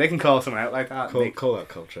of thing. They can call someone out like that. Call that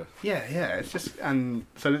culture. Yeah, it's just, and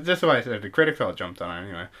so that's why I said the critics all jumped on it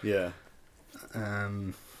anyway. Yeah.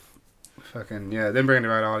 Then bring the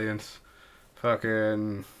right audience.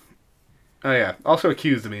 Oh yeah, also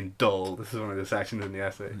accused of being dull. This is one of the sections in the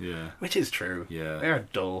essay. Yeah. Which is true. Yeah. They are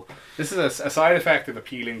dull. This is a side effect of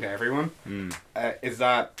appealing to everyone. Mm. Is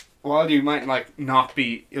that while you might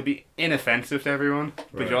you'll be inoffensive to everyone,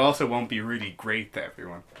 but Right. you also won't be really great to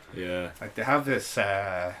everyone. Yeah. Like they have this,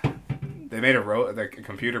 they made a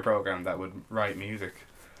computer program that would write music,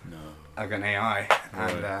 No. like an AI,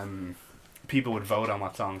 Right. and people would vote on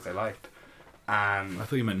what songs they liked. And I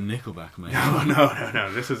thought you meant Nickelback, mate.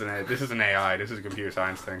 no. This is an AI. This is a computer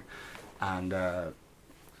science thing, and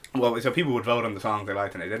so people would vote on the songs they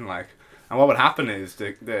liked and they didn't like. And what would happen is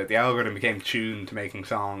the algorithm became tuned to making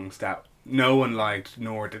songs that no one liked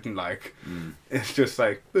nor didn't like. Mm. It's just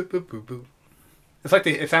like boop boop boop boop. It's like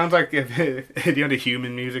it sounds like if you know the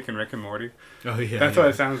human music in Rick and Morty. Oh yeah. That's what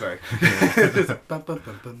it sounds like. It's just like, bum, bum,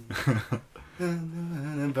 bum, bum.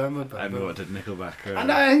 I know what did Nickelback.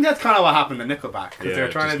 And I think that's kind of what happened to Nickelback, because they're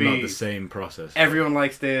trying to be not the same process. Everyone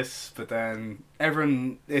likes this, but then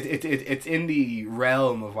everyone it's in the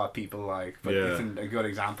realm of what people like, but Yeah. it's a good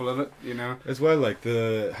example of it, you know. As well, like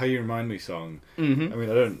the "How You Remind Me" song. Mm-hmm. I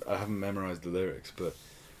mean, I haven't memorized the lyrics, but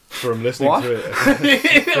from listening What? to it, What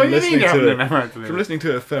do you mean you haven't memorized the lyrics? from listening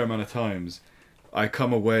to it a fair amount of times, I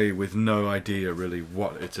come away with no idea really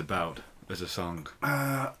what it's about as a song.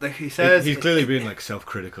 Like he says, He's clearly being like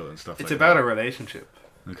self-critical and stuff. it's like about that. a relationship.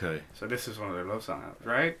 Okay. So this is one of their love songs,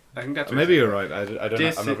 right? I think that's what Maybe it's you're right. I don't know.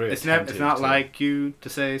 I'm not really it's attentive not to- like you to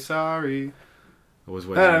say sorry. I was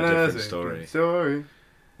waiting on a different story. Story.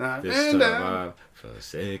 This time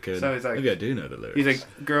forsaken. So he's like- maybe I do know the lyrics. He's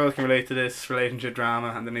like, girls can relate to this relationship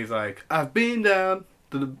drama, and then he's like, I've been down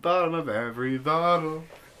to the bottom of every bottle.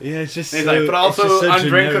 yeah, it's just. And he's so, like, but it's just also so I'm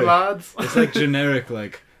drinking, generic. lads. It's like generic,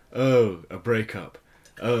 like, oh, a breakup.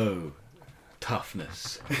 Oh,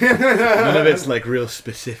 toughness. None of it's like real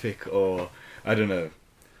specific or, I don't know.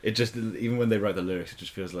 It just, even when they write the lyrics, it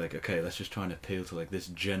just feels like, okay, let's just try and appeal to like this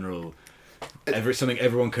general, something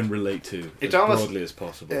everyone can relate to It's as almost- broadly as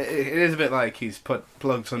possible. It is a bit like he's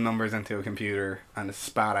plugged some numbers into a computer and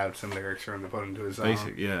spat out some lyrics for him to put into his song.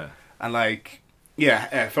 Basic, yeah. And like,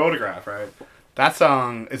 Photograph, right? That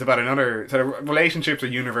song is about another. So the relationships are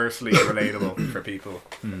universally relatable for people.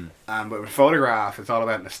 But with Photograph, it's all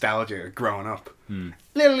about nostalgia, growing up.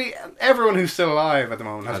 Literally, everyone who's still alive at the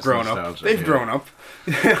moment has That's grown up. nostalgia, They've yeah. grown up.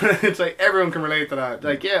 It's like everyone can relate to that.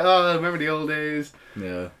 Like, I remember the old days,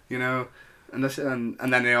 Yeah. you know. And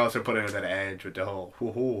then they also put in a bit of edge with the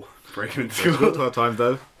whole breaking into school. time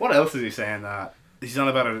though. What else is he saying that? He's on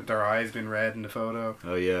about their eyes being red in the photo.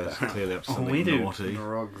 Oh yeah, it's clearly up to something we do. naughty. The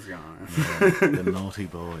rug's gone. The naughty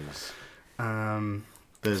boys.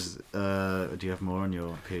 There's do you have more on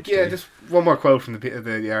your PhD? Yeah, just one more quote from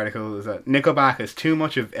the article is that Nickelback is too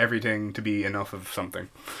much of everything to be enough of something.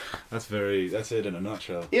 That's it in a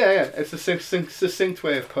nutshell. Yeah, it's a succinct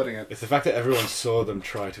way of putting it. It's the fact that everyone saw them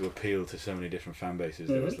try to appeal to so many different fan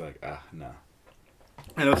bases. It was like, no.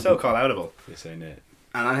 And it was so call outable. This ain't it.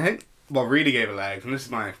 And I think what really gave it legs, and this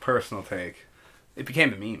is my personal take, it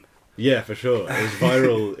became a meme. Yeah, for sure. It was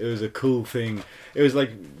viral. It was a cool thing. It was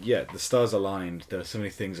like, yeah, the stars aligned. There were so many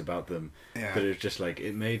things about them. Yeah. But it was just like,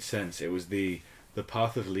 it made sense. It was the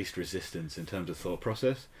path of least resistance in terms of thought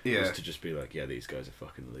process. Yeah. Was to just be like, yeah, these guys are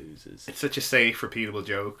fucking losers. It's such a safe, repeatable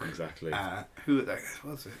joke. Exactly. Who, what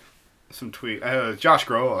was it? Some tweet. Josh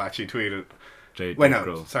Grohl actually tweeted. Dave Wait, no,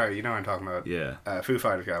 Grohl. sorry, you know what I'm talking about. Yeah. Foo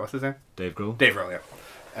Fighters guy, what's his name? Dave Grohl? Dave Grohl,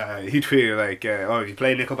 yeah. He tweeted like, if you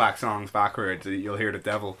play Nickelback songs backwards, you'll hear the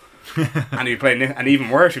devil. And if you play and even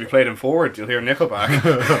worse, if you play them forwards, you'll hear Nickelback.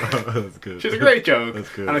 That's good. Which is a great joke. That's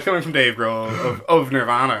good. And it's coming from Dave Grohl of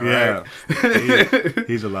Nirvana, Yeah. right?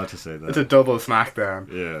 He's allowed to say that. It's a double smackdown.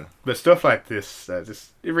 Yeah. But stuff like this,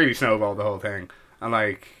 just it really snowballed the whole thing. And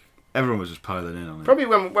like, Everyone was just piling in on it. probably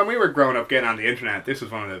when we were growing up getting on the internet, this was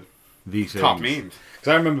one of The the top memes. Because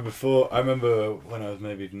I remember when I was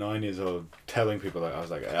maybe 9 years old, telling people, like, I was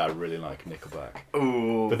like, I really like Nickelback.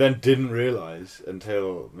 Ooh. But then didn't realise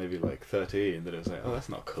until maybe like 13 that it was like, oh, that's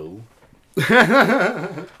not cool.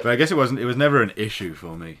 But I guess it was never an issue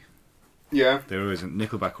for me. Yeah. They were always,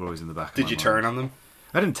 Nickelback were always in the back of Did my you mind. turn on them?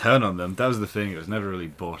 I didn't turn on them. That was the thing. It was never really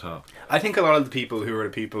bought up. I think a lot of the people who were the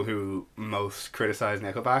people who most criticised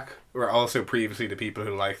Nickelback were also previously the people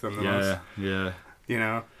who liked them the most. Yeah. You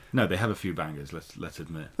know? No, they have a few bangers. Let's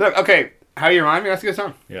admit. Look, okay, How You Remind Me, that's a good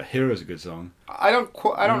song. Yeah, Hero's a good song. I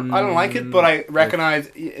don't like it, but I recognise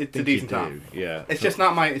it's a Think decent you do, song. Yeah. It's just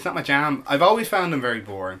not my jam. I've always found them very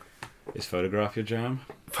boring. Is Photograph your jam?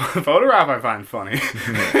 Photograph I find funny.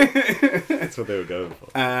 That's what they were going for.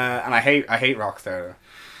 And I hate Rockstar.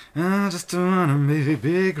 I just wanna be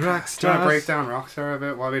big rock Trying to break stars. down Rockstar a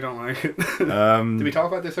bit, why we don't like it. Um, Did we talk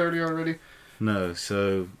about this earlier already? No,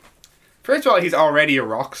 so First of all, he's already a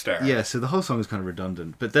rock star. yeah, so the whole song is kind of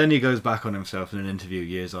redundant. But then he goes back on himself in an interview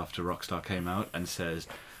years after Rockstar came out and says,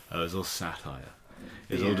 "Oh, it's all satire.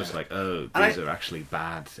 It's all Yeah. just like, oh, And these are actually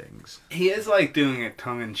bad things." He is like doing it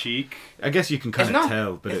tongue in cheek. I guess you can kind of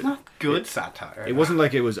tell, but it's not good satire. it wasn't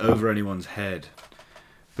like it was over anyone's head.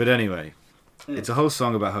 But anyway, it's a whole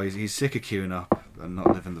song about how he's sick of queuing up and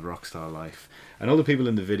not living the Rockstar life. And all the people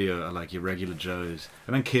in the video are like your regular Joes.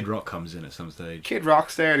 And then Kid Rock comes in at some stage. Kid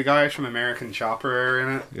Rock's there, the guys from American Chopper are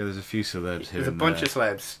in it. Yeah, there's a few celebs here There's a and bunch there.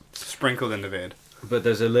 of celebs sprinkled in the vid. But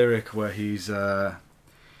there's a lyric where he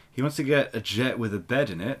wants to get a jet with a bed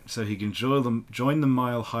in it so he can join the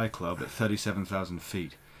Mile High Club at 37,000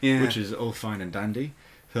 feet. Yeah. Which is all fine and dandy.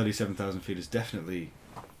 37,000 feet is definitely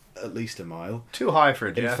at least a mile. Too high for a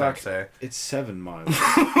In jet, I'd fact, say. it's 7 miles.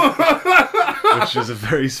 Which is a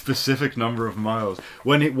very specific number of miles.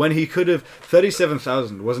 When he could have...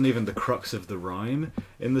 37,000 wasn't even the crux of the rhyme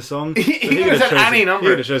in the song. He So could have said any number. He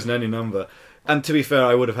could have chosen any number. And to be fair,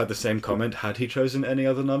 I would have had the same comment had he chosen any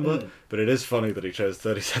other number. But it is funny that he chose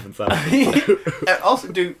 37,000.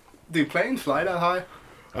 Also, do planes fly that high?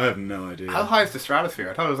 I have no idea. How high is the stratosphere?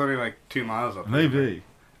 I thought it was only like 2 miles up. Maybe.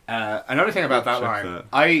 Another thing about that Check line, that.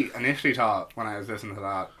 I initially thought when I was listening to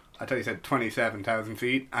that, I thought he said 27,000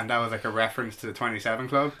 feet, and that was like a reference to the 27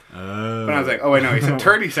 Club. Oh. But I was like, oh wait, no, he said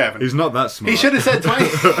 37. He's not that smart. He should have said 20.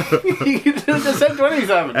 He should have just said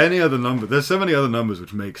 27. Any other number. There's so many other numbers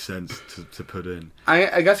which make sense to put in.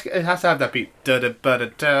 I guess it has to have that beat. Da da but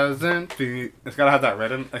 1,000 feet. It's got to have that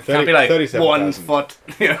rhythm. It 30 can't be like 37,000. 1 foot.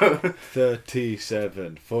 You know,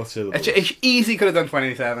 37. 4 syllables. it easy could have done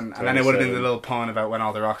 27, and then it would have been the 27. little pun about when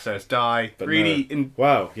all the rock stars die. But really, no.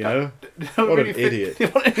 Wow, you know? what an idiot.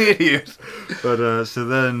 What an idiot. But so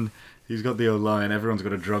then he's got the old line, everyone's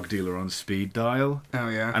got a drug dealer on speed dial. Oh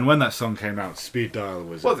yeah. And when that song came out, speed dial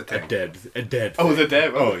was Was a it thing? dead Oh, was thing. it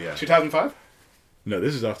dead? Oh, yeah. 2005? No,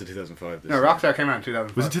 this is after 2005. No, Rockstar came out in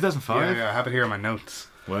 2005. Was it 2005? Yeah, I have it here in my notes.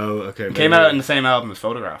 Well, okay. It came out in the same album as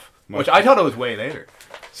Photograph, which I thought it was way later.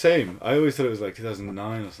 Same. I always thought it was like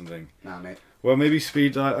 2009 or something. Nah, mate. Well, maybe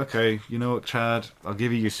speed dial. Okay, you know what, Chad? I'll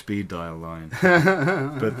give you your speed dial line.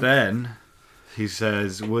 But then he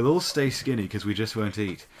says, "We'll all stay skinny because we just won't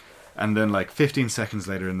eat." And then, like 15 seconds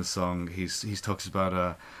later in the song, he's talks about,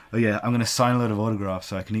 "Oh yeah, I'm gonna sign a load of autographs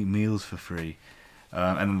so I can eat meals for free."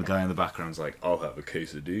 And then the guy in the background's like, "I'll have a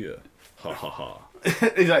quesadilla." Ha ha ha.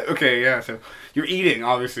 He's like, okay, yeah, so you're eating,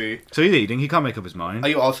 obviously. So he's eating. He can't make up his mind. Are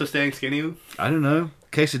you also staying skinny? I don't know.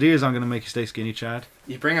 Quesadillas aren't gonna make you stay skinny, Chad.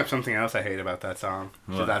 You bring up something else I hate about that song,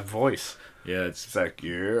 which What? is that voice. Yeah, it's It's like,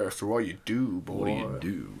 yeah, so what you do, boy. what do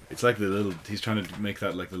you do? It's like the little. He's trying to make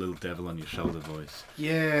that like the little devil on your shoulder voice.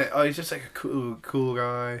 Yeah, oh, he's just like a cool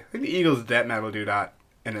guy. I think the Eagles' death metal do that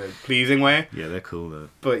in a pleasing way. Yeah, they're cool though.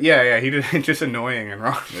 But yeah, he did it's just annoying and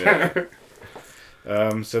wrong. Yeah.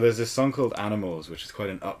 So there's this song called Animals, which is quite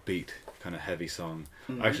an upbeat kind of heavy song.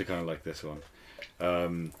 I actually kind of like this one.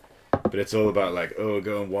 But it's all about like,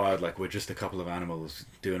 going wild, like we're just a couple of animals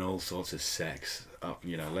doing all sorts of sex up,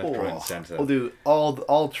 left, right, and centre. We'll do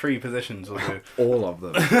all three positions. We'll do. All of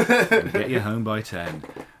them. And get you home by 10.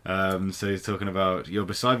 So he's talking about, you're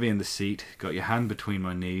beside me in the seat, got your hand between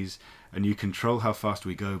my knees, and you control how fast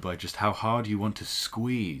we go by just how hard you want to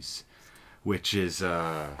squeeze. Which is,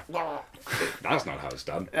 that's not how it's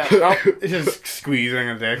done. It's just squeezing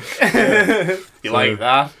a dick. You So, like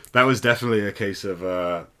that? That was definitely a case of,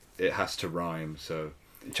 it has to rhyme, so.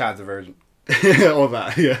 Chad's a virgin. All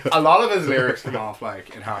that, yeah. A lot of his lyrics come off like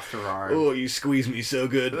it has to rhyme. Oh, you squeeze me so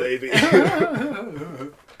good, baby. Yeah,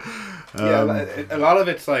 a lot of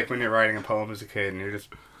it's like when you're writing a poem as a kid and you're just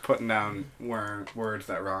putting down words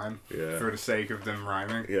that rhyme for the sake of them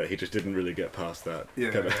rhyming. Yeah, he just didn't really get past that.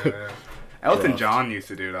 Yeah. Elton John used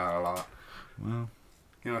to do that a lot. Well,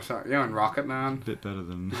 in Rocket Man. a bit better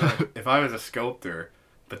than... If I was a sculptor,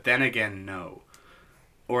 but then again, no.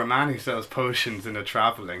 Or a man who sells potions in a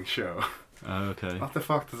travelling show. Oh, okay. What the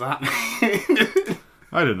fuck does that mean?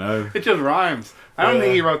 I don't know. It just rhymes. I don't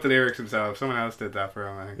think he wrote the lyrics himself. Someone else did that for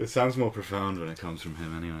him, I think. It sounds more profound when it comes from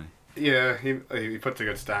him, anyway. Yeah, he puts a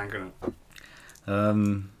good stank in it.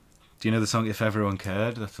 Do you know the song If Everyone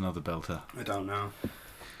Cared? That's another belter. I don't know.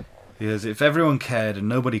 He goes, if everyone cared and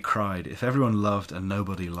nobody cried, if everyone loved and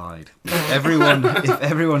nobody lied, if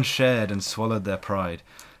everyone shared and swallowed their pride,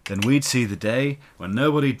 then we'd see the day when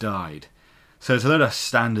nobody died. So it's a lot of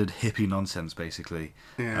standard hippie nonsense, basically.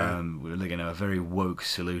 Yeah. A very woke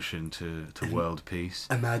solution to world peace.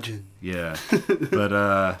 Imagine. Yeah.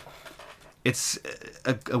 But it's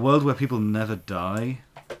a world where people never die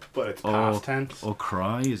But it's past tense. or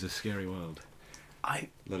cry is a scary world. A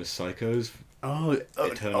lot of psychos. Eternal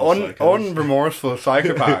psychos. Unremorseful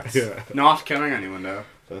psychopaths. Yeah. Not killing anyone though.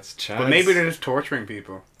 That's Chad's. But maybe they're just torturing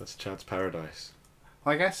people. That's Chad's paradise.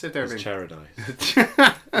 Well, I guess if they're It's being...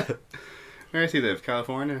 Charadise. Where does he live?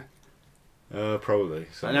 California? Probably.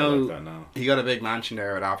 Something I know like that now. he got a big mansion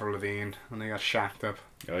there with Avril Lavigne and they got shacked up.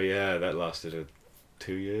 Oh yeah, that lasted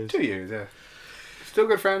 2 years. 2 years, yeah. Still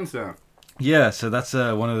good friends though. Yeah, so that's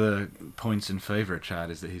one of the points in favour of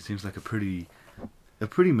Chad is that he seems like a pretty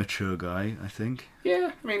mature guy, I think.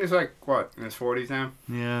 Yeah, I mean he's like what, in his 40s now?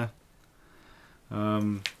 Yeah.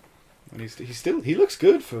 And he looks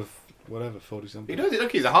good for whatever, 40 something. He does.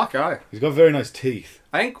 Look, he's a hot guy. He's got very nice teeth.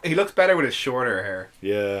 I think he looks better with his shorter hair.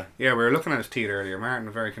 Yeah. Yeah, we were looking at his teeth earlier. Martin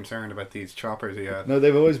was very concerned about these choppers he had. No,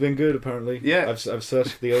 they've always been good apparently. Yeah. I've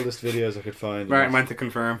searched the oldest videos I could find. Martin went to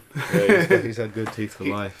confirm. Yeah, he's had good teeth for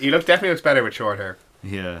life. He definitely looks better with short hair.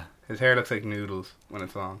 Yeah. His hair looks like noodles when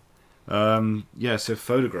it's long. Yeah, so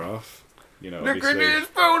Photograph, Look at obviously, this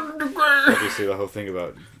photograph! obviously the whole thing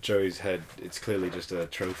about Joey's head, it's clearly just a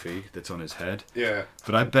trophy that's on his head. Yeah.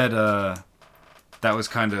 But I bet that was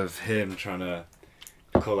kind of him trying to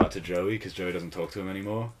call out to Joey because Joey doesn't talk to him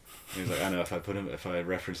anymore. And he's like, I know if I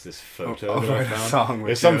reference this photo that I write a found, song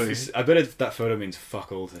with there's Joey. I bet that photo means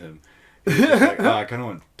fuck all to him. He's just like, I kind of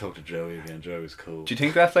want to talk to Joey again. Joey's cool. Do you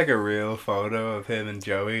think that's like a real photo of him and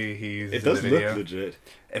Joey? It does look legit.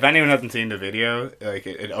 If anyone hasn't seen the video, like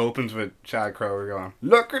it opens with Chad Kroger going,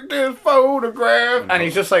 "Look at this photograph," and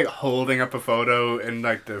he's just like holding up a photo in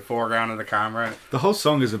like the foreground of the camera. The whole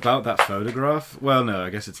song is about that photograph. Well, no,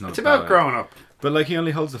 I guess it's not. It's about it. growing up. But like he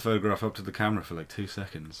only holds the photograph up to the camera for like 2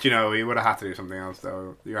 seconds. Do you know, you would have had to do something else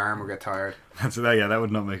though. Your arm would get tired. That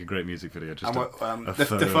would not make a great music video. Just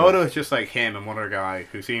The photo is just like him and one other guy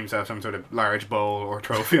who seems to have some sort of large bowl or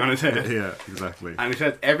trophy on his head. Yeah, exactly. And he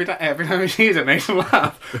says every time he sees it, it makes him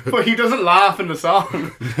laugh. But he doesn't laugh in the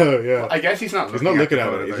song. No, yeah. I guess he's not. He's not looking at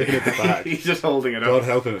the it. He's photo, looking at the back. He's just holding it God up.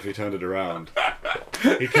 help him if he turned it around.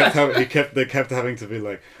 They kept having to be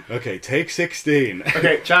like, okay, take 16.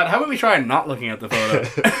 Okay, Chad, how about we try not looking at the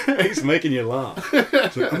photo? He's making you laugh.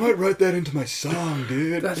 It's like, I might write that into my song,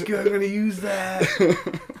 dude. That's good. I'm gonna use that.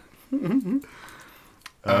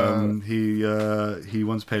 He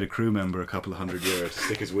once paid a crew member a couple of €100 to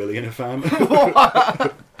stick his willy in a fan.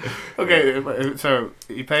 Okay, so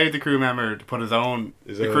he paid the crew member to put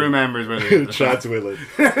the crew member's willy in the Chad's willy.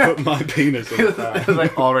 Put my penis in the fan. It was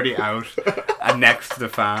like already out and next to the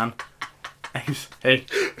fan. And he's, hey,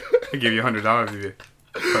 I'll give you $100 if you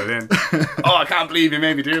put it in. Oh, I can't believe you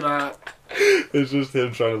made me do that. It's just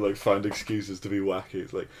him trying to like find excuses to be wacky.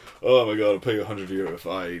 It's like, oh my god, I'll pay you €100 if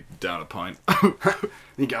I down a pint.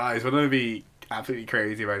 You guys, wouldn't it be absolutely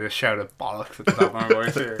crazy if I just shouted bollocks at the top of my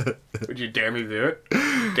voice here? Would you dare me to do it?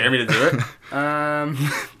 Dare me to do it?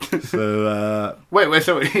 So Wait,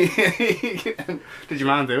 so did your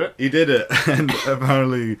man do it? he did it, and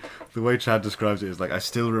apparently the way Chad describes it is like, I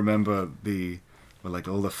still remember the with like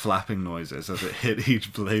all the flapping noises as it hit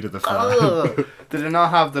each blade of the fan. Oh, did it not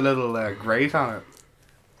have the little grate on it?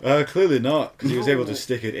 Clearly not, because he was able to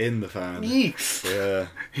stick it in the fan. Yeeks. Yeah,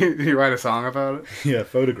 You write a song about it? yeah,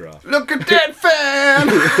 photograph. Look at that fan!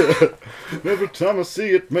 Every time I see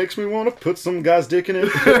it, makes me want to put some guy's dick in it.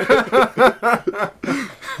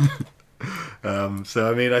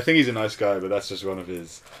 So I mean, I think he's a nice guy, but that's just one of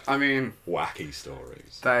his I mean, wacky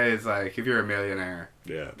stories. that is like, if you're a millionaire,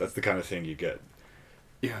 Yeah, that's the kind of thing you get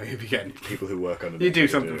you'd be getting... people who work on. You do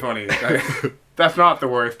something funny. Like, that's not the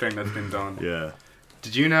worst thing that's been done. Yeah.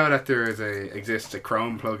 Did you know that there exists a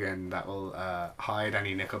Chrome plugin that will hide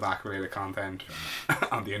any Nickelback related content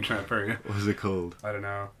on the internet for you? What is it called? I don't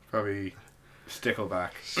know. Probably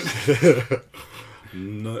Stickleback.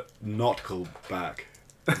 Not called back.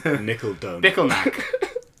 Nickel don't. Nickelback.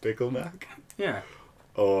 Nickelback? Yeah.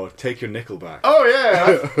 Or take your nickel back. Oh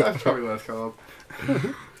yeah, that's probably what it's called.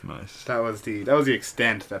 Nice. That was the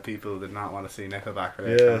extent that people did not want to see Nickelback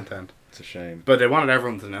related Yeah. content. It's a shame. But they wanted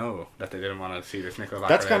everyone to know that they didn't want to see this Nickelback.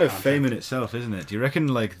 That's kind of content. fame in itself, isn't it? Do you reckon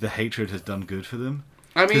like the hatred has done good for them?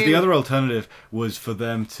 I Because mean, the other alternative was for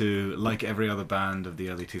them to, like every other band of the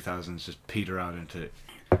early 2000s, just peter out into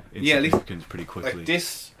Yeah, at least- insignificance pretty quickly. like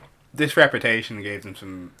this reputation gave them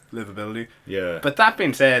some livability. Yeah, But that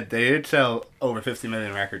being said, they did sell over 50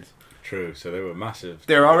 million records. true. So they were massive.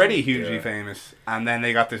 They're already hugely Yeah. famous, and then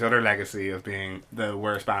they got this other legacy of being the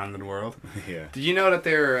worst band in the world. Yeah. Did you know that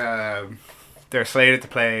they're slated to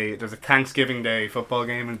play? There's a Thanksgiving Day football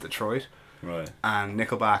game in Detroit, Right. and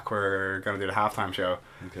Nickelback were going to do the halftime show,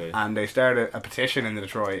 Okay. and they started a petition in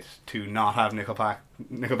Detroit to not have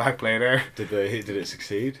Nickelback play there. Did it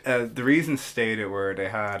succeed? The reasons stated were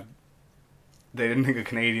they didn't think a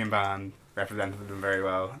Canadian band represented them very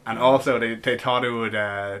well, and also they thought it would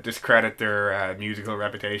discredit their musical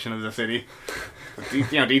reputation as a city.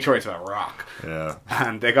 Detroit's about rock, Yeah.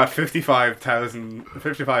 and they got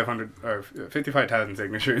 55,000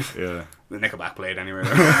 signatures. Yeah. The Nickelback played anyway.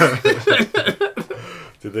 Though.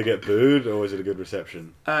 Did they get booed, or was it a good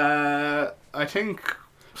reception? I think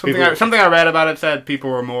People- something I read about it said people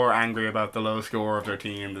were more angry about the low score of their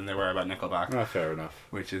team than they were about Nickelback. Ah, fair enough.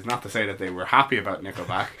 Which is not to say that they were happy about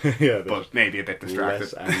Nickelback, Yeah, they're but maybe a bit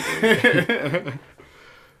distracted. less angry.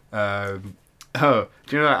 Do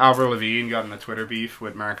you know that Avril Lavigne got in a Twitter beef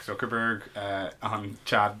with Mark Zuckerberg on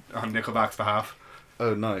Nickelback's behalf?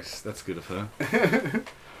 Oh, nice. That's good of her.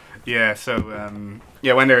 Yeah. So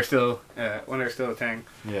when they're still a thing.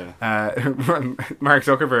 Yeah. Mark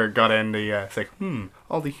Zuckerberg got in it's like,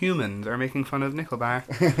 all the humans are making fun of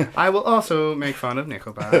Nickelback. I will also make fun of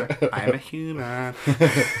Nickelback. I'm a human.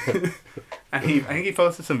 And I think he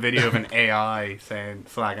posted some video of an AI slagging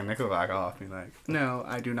Nickelback off, being like, "No,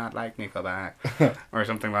 I do not like Nickelback," or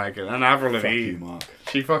something like it. And Avril Fuck you, Lavigne, Mark.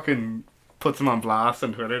 she fucking puts him on blast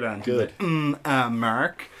on Twitter. Then she's Good. like,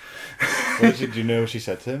 Mark. Do you know what she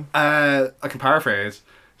said to him? I can paraphrase.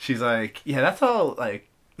 She's like, yeah, that's all, like,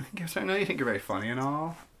 I know you think you're very funny and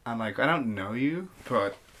all, and, like, I don't know you,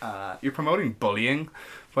 but you're promoting bullying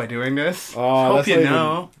by doing this. Oh, Hope that's you not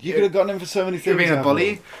know. even- you could have gotten him for so many things. You're being a Avril.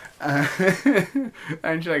 bully.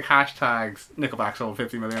 And she, like, hashtags Nickelback sold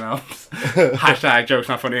 50 million albums. Hashtag joke's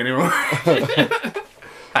not funny anymore.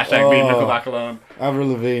 Hashtag leave Nickelback alone. Avril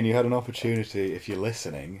Lavigne, you had an opportunity, if you're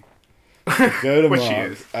listening, to go to Which she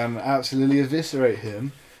Mark is. and absolutely eviscerate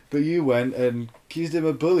him, but you went and accused him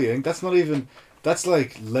of bullying. That's not even... That's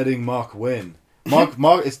like letting Mark win. Mark,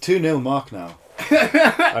 it's 2-0 Mark now.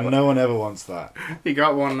 And no one ever wants that. He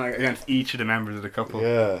got one against each of the members of the couple.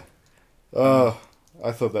 Yeah. Oh,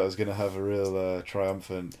 I thought that was going to have a real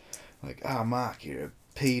triumphant... Like, Mark, you're a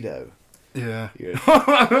pedo. Yeah. You're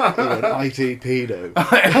an IT pedo.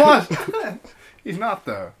 What? He's not,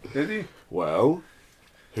 though. Is he? Well,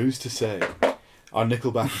 who's to say? Are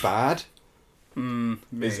Nickelback bad?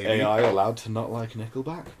 Maybe. Is AI allowed to not like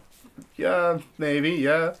Nickelback? Yeah, maybe,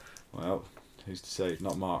 yeah. Well, who's to say?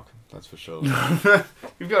 Not Mark, that's for sure.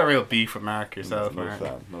 You've got a real beef with Mark yourself, Not a Mark.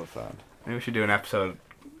 fan, not a fan. Maybe we should do an episode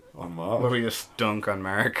On Mark? where we just dunk on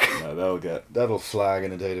Mark. No, that'll flag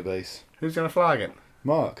in a database. Who's going to flag it?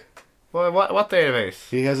 Mark. Well, what database?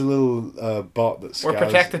 He has a little bot that We're scours...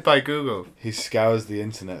 protected by Google. He scours the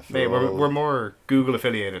internet for Mate, all... we're more Google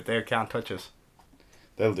affiliated. They can't touch us.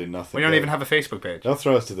 They'll do nothing. We don't even have a Facebook page. They'll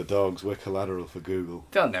throw us to the dogs. We're collateral for Google.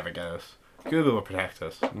 They'll never get us. Google will protect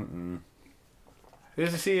us. Mm-mm.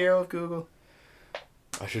 Who's the CEO of Google?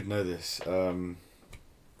 I should know this. I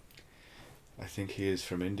think he is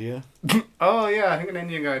from India, Oh, yeah, I think an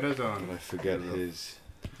Indian guy does but own. I forget his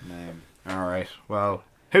name. Alright, well,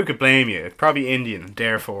 who could blame you? It's probably Indian,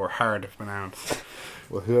 therefore hard to pronounce.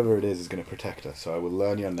 Well, whoever it is going to protect us, so I will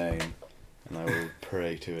learn your name and I will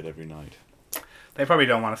pray to it every night. They probably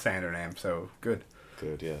don't want to say their name, so good.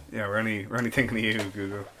 Good, yeah. Yeah, we're only thinking of you,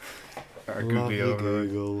 Google. Or Love Googly you, over.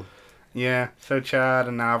 Google. Yeah, so Chad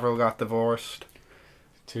and Avril got divorced.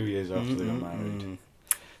 2 years after they got married.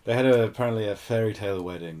 They had apparently a fairy tale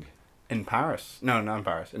wedding. In Paris? No, not in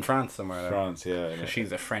Paris. In France somewhere. France, yeah. So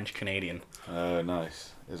she's a French Canadian. Oh,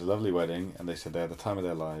 nice. It was a lovely wedding, and they said they had the time of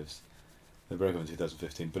their lives. They broke up in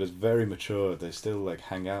 2015, but it's very mature. They still like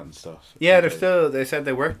hang out and stuff. Yeah, they said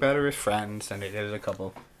they work better as friends than they did as a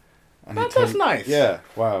couple. And That's nice. Yeah,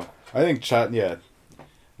 wow. I think Chad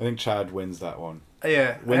wins that one.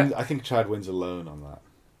 Yeah. I think Chad wins alone on that.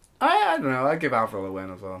 I don't know. I'd give Avril a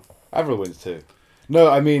win as well. Avril wins too. No,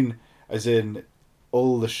 I mean, as in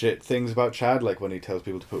all the shit things about Chad, like when he tells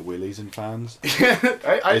people to put willies in fans,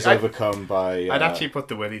 is overcome by... I'd actually put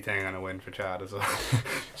the Willy thing on a win for Chad as well.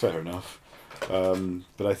 Fair enough.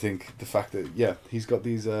 But I think the fact that, yeah, he's got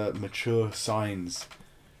these mature signs,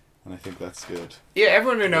 and I think that's good. Yeah,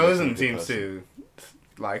 everyone who knows he's a him good seems to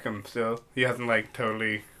like him still. He hasn't like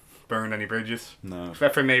totally burned any bridges. No.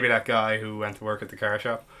 Except for maybe that guy who went to work at the car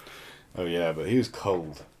shop. Oh yeah, but he was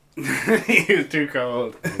cold. He was too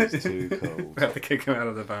cold. He was too cold. We had to kick him out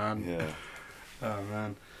of the band. Yeah. Oh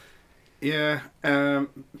man. Yeah.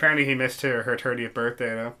 Apparently he missed her 30th birthday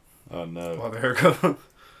though. Oh no. While they were couple.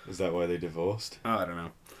 Is that why they divorced? Oh, I don't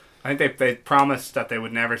know. I think they promised that they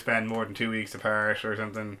would never spend more than 2 weeks apart or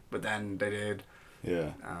something, but then they did.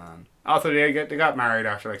 Yeah. Also, they got married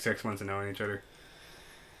after like 6 months of knowing each other.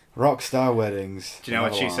 Rock star weddings. Do you know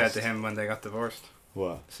what she never said last. to him when they got divorced?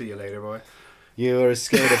 What? See you later, boy. You were a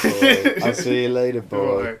skater boy. I'll see you later,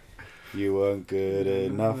 boy. You weren't good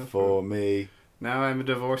enough for me. Now I'm a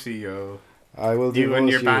divorcee, yo. I will divorce You and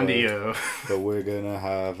your bandy, you, yo. but we're gonna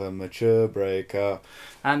have a mature breakup,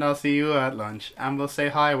 And I'll see you at lunch, and we'll say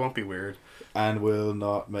hi. It won't be weird, and we'll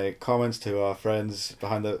not make comments to our friends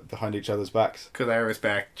behind each other's backs. because I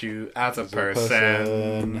respect you as a As a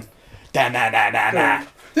person. Da na na na na.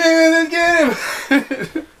 Yeah, let's get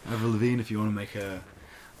him. Avril Lavigne, if you want to make a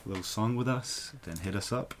little song with us, then hit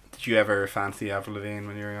us up. Did you ever fancy Avril Lavigne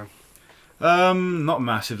when you were young? Not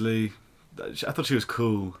massively. I thought she was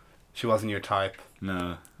cool. She wasn't your type.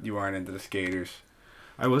 No, You weren't into the skaters.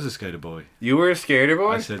 I was a skater boy. You were a skater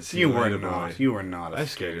boy? I said see you you were later, not. boy. You were not a I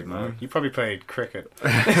skater skated, boy. man. You probably played cricket.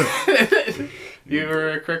 You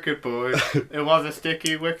were a cricket boy. It was a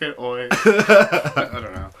sticky wicket, oi. I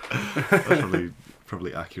don't know. That's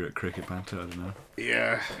probably accurate cricket banter. I don't know.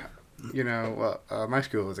 Yeah. You know, well, my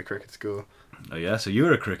school was a cricket school. Oh yeah, so you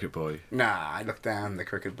were a cricket boy. Nah, I looked down the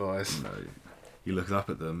cricket boys. No, you looked up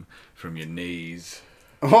at them from your knees.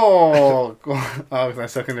 Oh, was I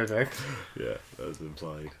sucking their dicks? Yeah, that was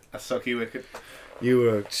implied. A sucky wicket. You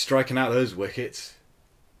were striking out those wickets.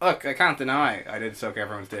 Look, I can't deny I did suck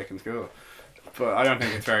everyone's dick in school. But I don't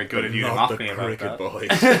think it's very good of you to mock me about that. boys.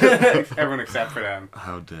 Everyone except for them.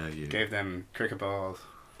 How dare you? Gave them cricket balls.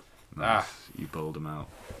 Nice. You bowled them out.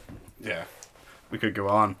 Yeah. We could go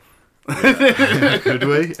on. Could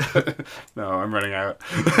we? No, I'm running out.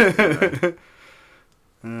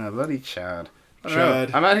 Bloody Chad.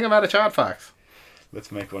 Chad. I think I'm out of Chad facts.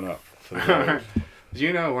 Let's make one up for the world. Did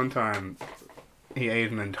you know one time he ate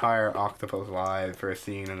an entire octopus live for a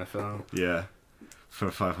scene in a film? Yeah, for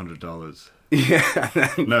 $500.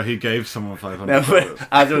 Yeah. No, he gave someone $500. No, but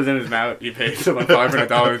as it was in his mouth, he paid someone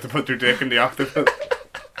 $500 to put their dick in the octopus.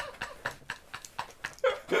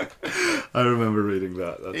 I remember reading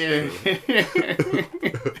that. That's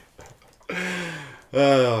true.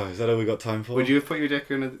 Oh, is that all we got time for? Would you have put your dick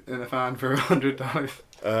in a fan for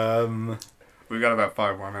 $100? We got about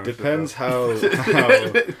 5 more minutes. Depends how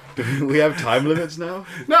do we have time limits now?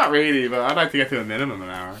 Not really, but I'd like to get to a minimum an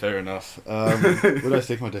hour. Fair enough. Would I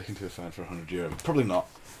stick my dick into a fan for €100? Probably not.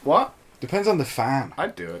 What? Depends on the fan.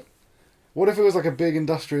 I'd do it. What if it was like a big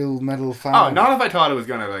industrial metal fan? Oh, not if I thought it was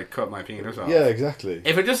gonna like cut my penis off. Yeah, exactly.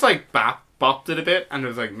 If it just like bopped it a bit and there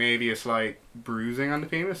was like maybe a slight bruising on the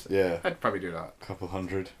penis, Yeah, I'd probably do that. a couple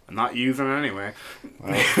hundred. I'm not using it anyway.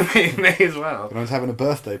 Well, may as well. when I was having a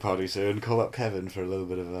birthday party soon, call up Kevin for a little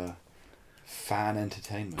bit of fan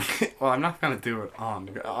entertainment. Well, I'm not gonna do it on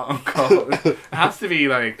call. It has to be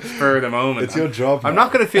like spur of the moment. It's your job. I'm man.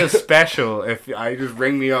 not gonna feel special if I just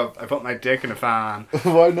ring me up. I put my dick in a fan,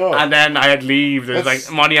 Why not? and then I'd leave. There's That's-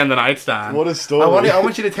 like money on the nightstand. What a story. I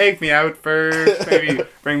want you to take me out first. Maybe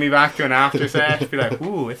bring me back to an after set. Be like,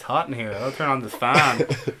 ooh, it's hot in here. I'll turn on this fan,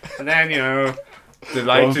 and then the One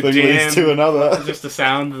lights are thing leads to dim. another. Just the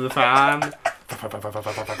sound of the fan.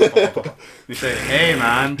 You say, hey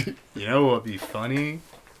man, you know what would be funny?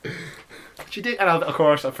 what you do? And of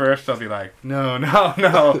course, at first I'll be like, no, no,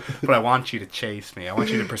 no. But I want you to chase me. I want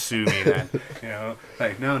you to pursue me then. You know,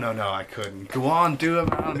 like, no, I couldn't. Go on, do it,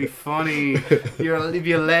 man. It'll be funny. You'll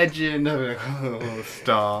be a legend. I'll be like, oh,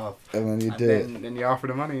 stop. And then you And do it. then you offer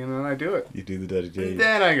the money, and then I do it. You do the dirty And deed.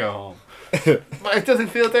 then I go home. But it doesn't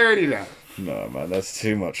feel dirty now. No, man, that's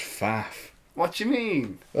too much faff. What you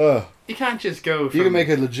mean? Oh, You can't just go from you can make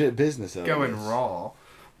a legit business out going of this. raw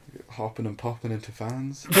Hopping and popping into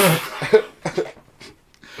fans.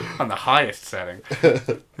 on the highest setting.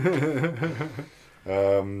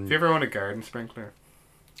 Um, Have you ever owned a garden sprinkler?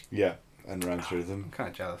 yeah, and ran through I'm them. kind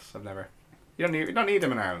of jealous. I've never. You don't need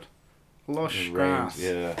them in Ireland. Lush It grass.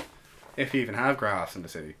 rains, yeah, If you even have grass in the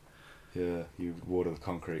city. yeah. You water the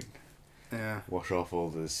concrete, Yeah. wash off all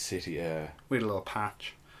the city air. We had a little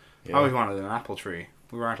patch. Yeah. I always wanted an apple tree.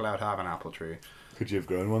 We weren't allowed to have an apple tree. Could you have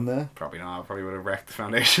grown one there? Probably not. I probably would have wrecked the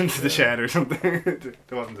foundation to the shed or something. There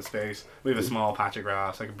wasn't the space. We have a small patch of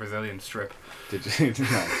grass, like a Brazilian strip. Did you?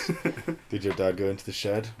 Nice. Did your dad go into the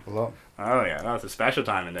shed a lot? Oh yeah, that was a special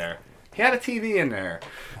time in there. He had a TV in there.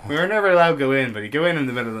 We were never allowed to go in, but he'd go in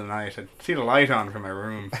the middle of the night. I'd see the light on from my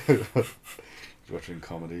room. Watching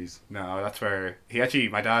comedies. No, that's where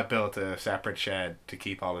my dad built a separate shed to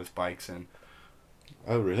keep all his bikes in.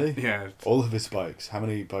 Oh, really? Yeah, All of his bikes. How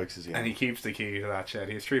many bikes is he and on? he keeps the key to that shed.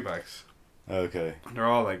 He has 3 bikes. Okay. And they're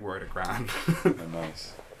all like worth $1,000. Oh,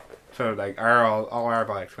 nice. So like all our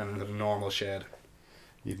bikes went into the normal shed.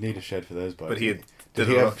 You'd need a shed for those bikes. But he had Did the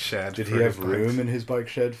he deluxe have shed. Did for he his have bikes. room in his bike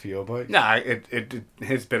shed for your bike? Nah,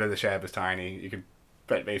 his bit of the shed was tiny. You could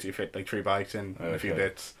basically fit like 3 bikes in and a few Okay.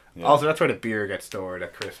 bits. Yeah. Also, that's where the beer gets stored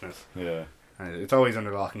at Christmas. Yeah. And it's always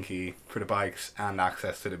under lock and key for the bikes and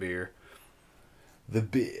access to the beer. The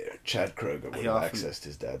beer. Chad Kroger would He have often- accessed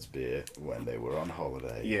his dad's beer when they were on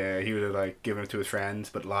holiday. Yeah, he would have like given it to his friends,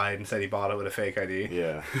 but lied and said he bought it with a fake ID.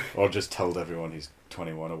 Yeah. Or just told everyone he's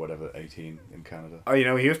 21 or whatever, 18 in Canada. Oh,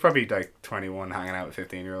 he was probably like 21, hanging out with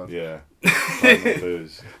 15-year-olds. Yeah. Buying the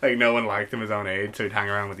booze. Like no one liked him his own age, so he'd hang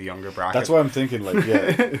around with the younger bracket. That's why I'm thinking, like,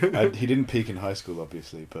 yeah. He didn't peak in high school,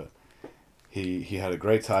 obviously, but he had a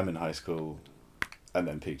great time in high school and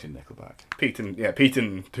then peaked in Nickelback. Peaked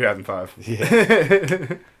in 2005.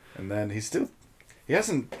 Yeah. And then he's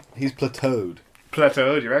plateaued.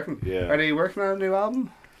 Plateaued, you reckon? Yeah. Are they working on a new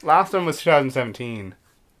album? Last one was 2017.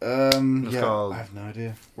 It's Yeah, called- I have no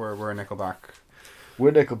idea. We're Nickelback.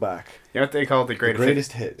 We're Nickelback. You know what they called the The greatest,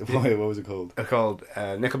 greatest hit. Wait, what was it called? It's called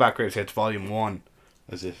Nickelback Greatest Hits Volume 1.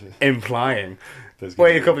 As if Implying. there's Wait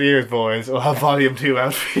gonna a be- couple of years, boys. We'll have Volume 2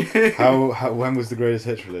 out for you. How when was the greatest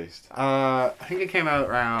hits released? I think it came out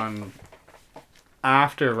around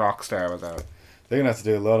after Rockstar was out. They're gonna have to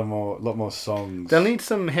do a lot more songs. They'll need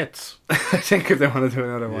some hits, I think, if they want to do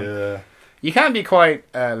another one. Yeah, You can't be quite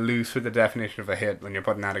loose with the definition of a hit when you're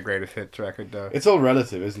putting out a greatest hits record, though. it's all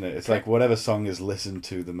relative, isn't it? It's like whatever song is listened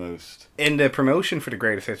to the most. In the promotion for the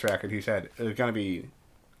greatest hits record, he said it was going to be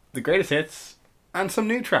the greatest hits and some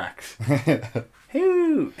new tracks.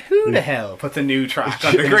 Who the hell puts a new track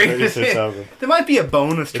on the greatest hits? album. There might be a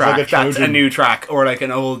bonus track like a that's a Trojan- new track, or like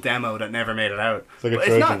an old demo that never made it out. It's like a But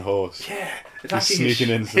Trojan not- horse. Yeah, it's Just actually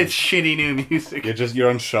sneaking in some- it's shitty new music. You're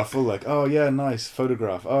on shuffle, like, oh yeah, nice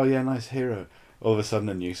photograph. Oh yeah, nice hero. All of a sudden,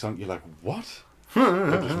 a new song. You're like, what? They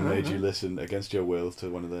just made you listen against your will to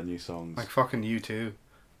one of their new songs. Like fucking U2.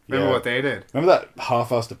 Remember Yeah. what they did? Remember that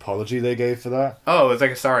half-assed apology they gave for that? Oh, it was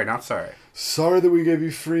like a sorry, not sorry. Sorry that we gave you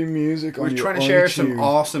free music on We're your trying to share some iTunes.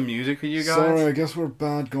 awesome music with you guys. Sorry, I guess we're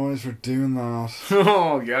bad guys for doing that.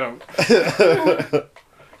 Oh, get him.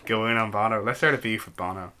 Go in on Bono. Let's start a beef with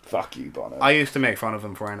Bono. Fuck you, Bono. I used to make fun of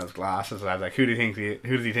him for wearing those glasses. I was like, who does he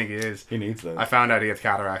think he is? He needs those. I found out he has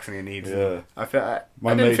cataracts and he needs them. I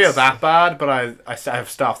My didn't feel mates- that bad, but I've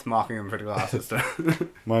stopped mocking him for the glasses.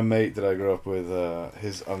 My mate that I grew up with,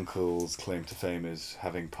 his uncle's claim to fame is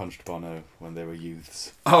having punched Bono when they were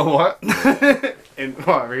youths. Oh, what? In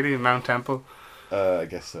what, really? In Mount Temple? I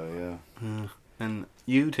guess so, yeah. And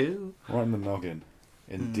you too? Right in the noggin.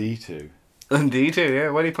 In D2. Indeed too, yeah.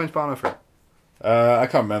 What did he punch Bono for? I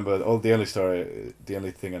can't remember. The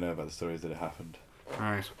only thing I know about the story is that it happened.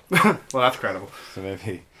 Alright. Well, that's credible. So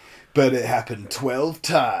maybe. But it happened 12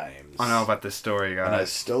 times. I know about this story, And I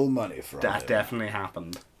guys. stole money from That him. definitely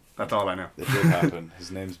happened. That's all I know. It did happen.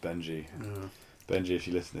 His name's Benji. Benji, if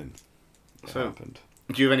you're listening, it So- happened.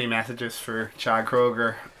 Do you have any messages for Chad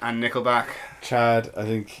Kroger and Nickelback? Chad, I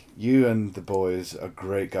think you and the boys are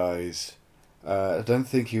great guys. I don't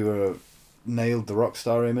think you nailed the rock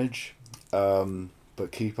star image,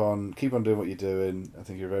 but keep on doing what you're doing. I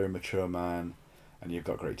think you're a very mature man, and you've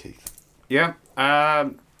got great teeth. Yeah,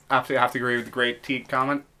 absolutely have to agree with the great teeth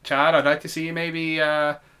comment. Chad, I'd like to see you maybe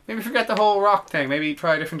Maybe forget the whole rock thing. Maybe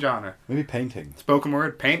try a different genre. Maybe painting. Spoken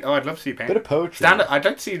word, paint. Oh, I'd love to see paint. Bit of poetry. Stand up. I'd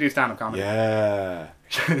like to see you do stand up comedy. Yeah.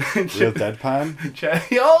 Real deadpan.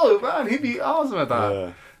 Oh man, he'd be awesome at that.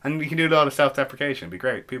 Yeah. And we can do a lot of self-deprecation. It'd be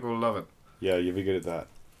great. People will love it. Yeah, you'll be good at that.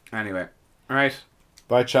 Anyway, all right.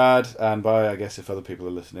 Bye, Chad, and bye, I guess, if other people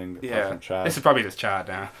are listening. Apart Yeah. from Chad. This is probably just Chad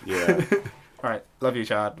now. Yeah. All right. Love you,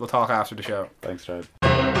 Chad. We'll talk after the show. Thanks, Chad.